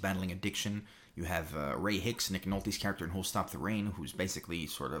course, he's battling addiction. You have Ray Hicks, Nick Nolte's character in Who'll Stop the Rain, who's basically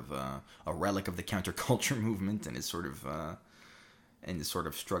sort of a relic of the counterculture movement and is sort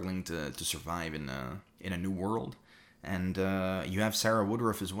of struggling to survive in a new world. And you have Sarah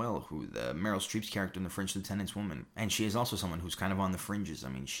Woodruff as well, who the Meryl Streep's character in The French Lieutenant's Woman, and she is also someone who's kind of on the fringes. I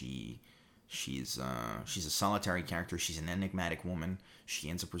mean, she's a solitary character. She's an enigmatic woman. She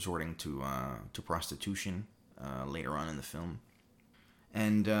ends up resorting to prostitution later on in the film.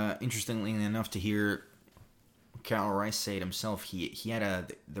 And interestingly enough, to hear Karl Reisz say it himself,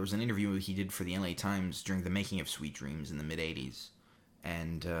 there was an interview he did for the LA Times during the making of Sweet Dreams in the mid-'80s.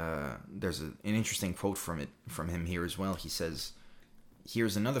 And there's an interesting quote from him here as well. He says,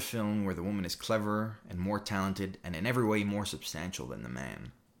 "Here's another film where the woman is clever and more talented and in every way more substantial than the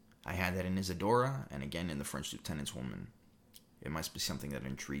man. I had that in Isadora and again in The French Lieutenant's Woman. It must be something that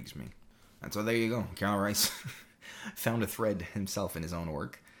intrigues me." And so there you go. Karl Reisz found a thread himself in his own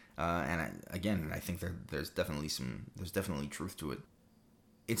work. I think there's definitely truth to it.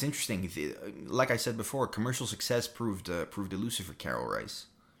 It's interesting. Like I said before, commercial success proved elusive for Karel Reisz.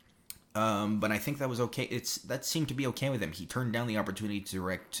 But I think that was okay. That seemed to be okay with him. He turned down the opportunity to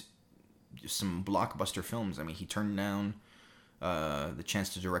direct some blockbuster films. I mean, he turned down the chance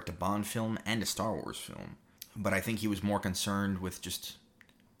to direct a Bond film and a Star Wars film. But I think he was more concerned with just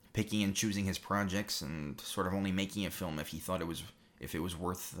picking and choosing his projects and sort of only making a film if he thought if it was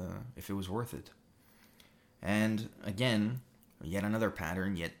worth it. And again, yet another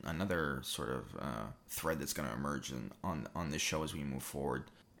pattern, yet another sort of thread that's going to emerge on this show as we move forward.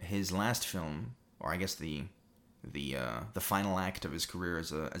 His last film, or I guess the final act of his career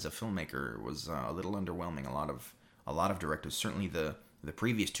as a filmmaker, was a little underwhelming. A lot of directors, certainly the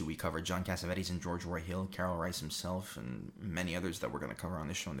previous two we covered, John Cassavetes and George Roy Hill, Karel Reisz himself, and many others that we're going to cover on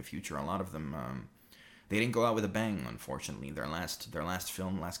this show in the future. A lot of them, they didn't go out with a bang, unfortunately. Their last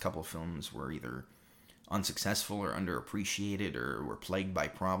couple films were either unsuccessful or underappreciated or were plagued by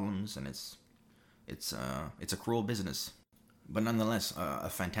problems, and it's a cruel business. But nonetheless, a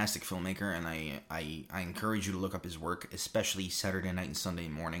fantastic filmmaker, and I encourage you to look up his work, especially Saturday night and Sunday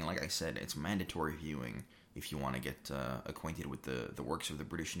morning. Like I said, it's mandatory viewing if you want to get acquainted with the works of the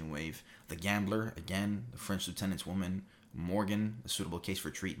British New Wave. The Gambler, again, The French Lieutenant's Woman, Morgan, A Suitable Case for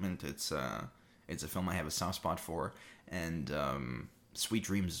Treatment. It's a film I have a soft spot for, and Sweet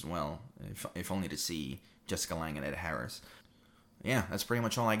Dreams as well, if only to see Jessica Lange and Ed Harris. Yeah, that's pretty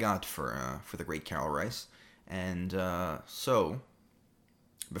much all I got for the great Karel Reisz. And so,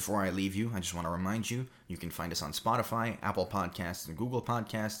 before I leave you, I just want to remind you, you can find us on Spotify, Apple Podcasts, and Google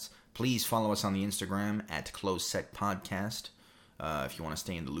Podcasts. Please follow us on the Instagram at Closed Set Podcast if you want to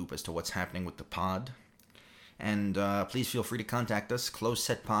stay in the loop as to what's happening with the pod. And please feel free to contact us.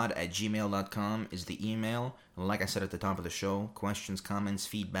 closedsetpod@gmail.com is the email. Like I said at the top of the show, questions, comments,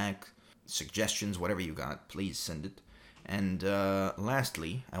 feedback, suggestions, whatever you got, please send it. And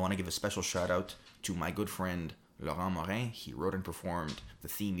lastly, I want to give a special shout out to my good friend Laurent Morin. He wrote and performed the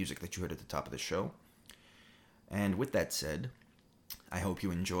theme music that you heard at the top of the show. And with that said, I hope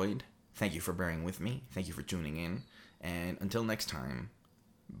you enjoyed. Thank you for bearing with me. Thank you for tuning in. And until next time,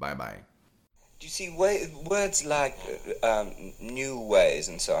 bye-bye. Do you see, words like new ways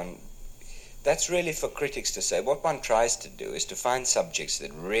and so on, that's really for critics to say. What one tries to do is to find subjects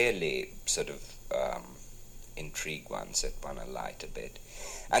that really sort of intrigue one, set one alight a bit,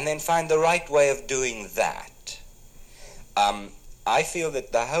 and then find the right way of doing that. I feel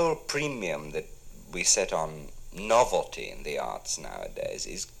that the whole premium that we set on novelty in the arts nowadays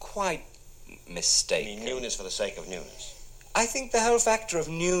is quite mistaken. You mean newness for the sake of newness? I think the whole factor of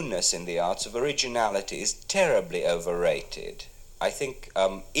newness in the arts, of originality, is terribly overrated. I think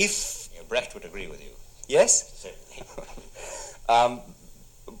if... Brecht would agree with you. Yes?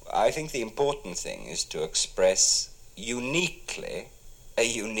 I think the important thing is to express uniquely a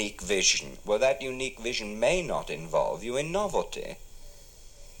unique vision. Well, that unique vision may not involve you in novelty.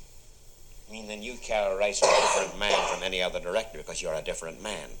 I mean, then you, Karel Reisz, are a different man from any other director because you're a different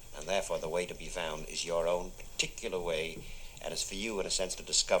man, and therefore the way to be found is your own particular way, and it's for you, in a sense, to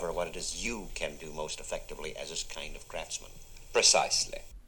discover what it is you can do most effectively as a kind of craftsman. Precisely.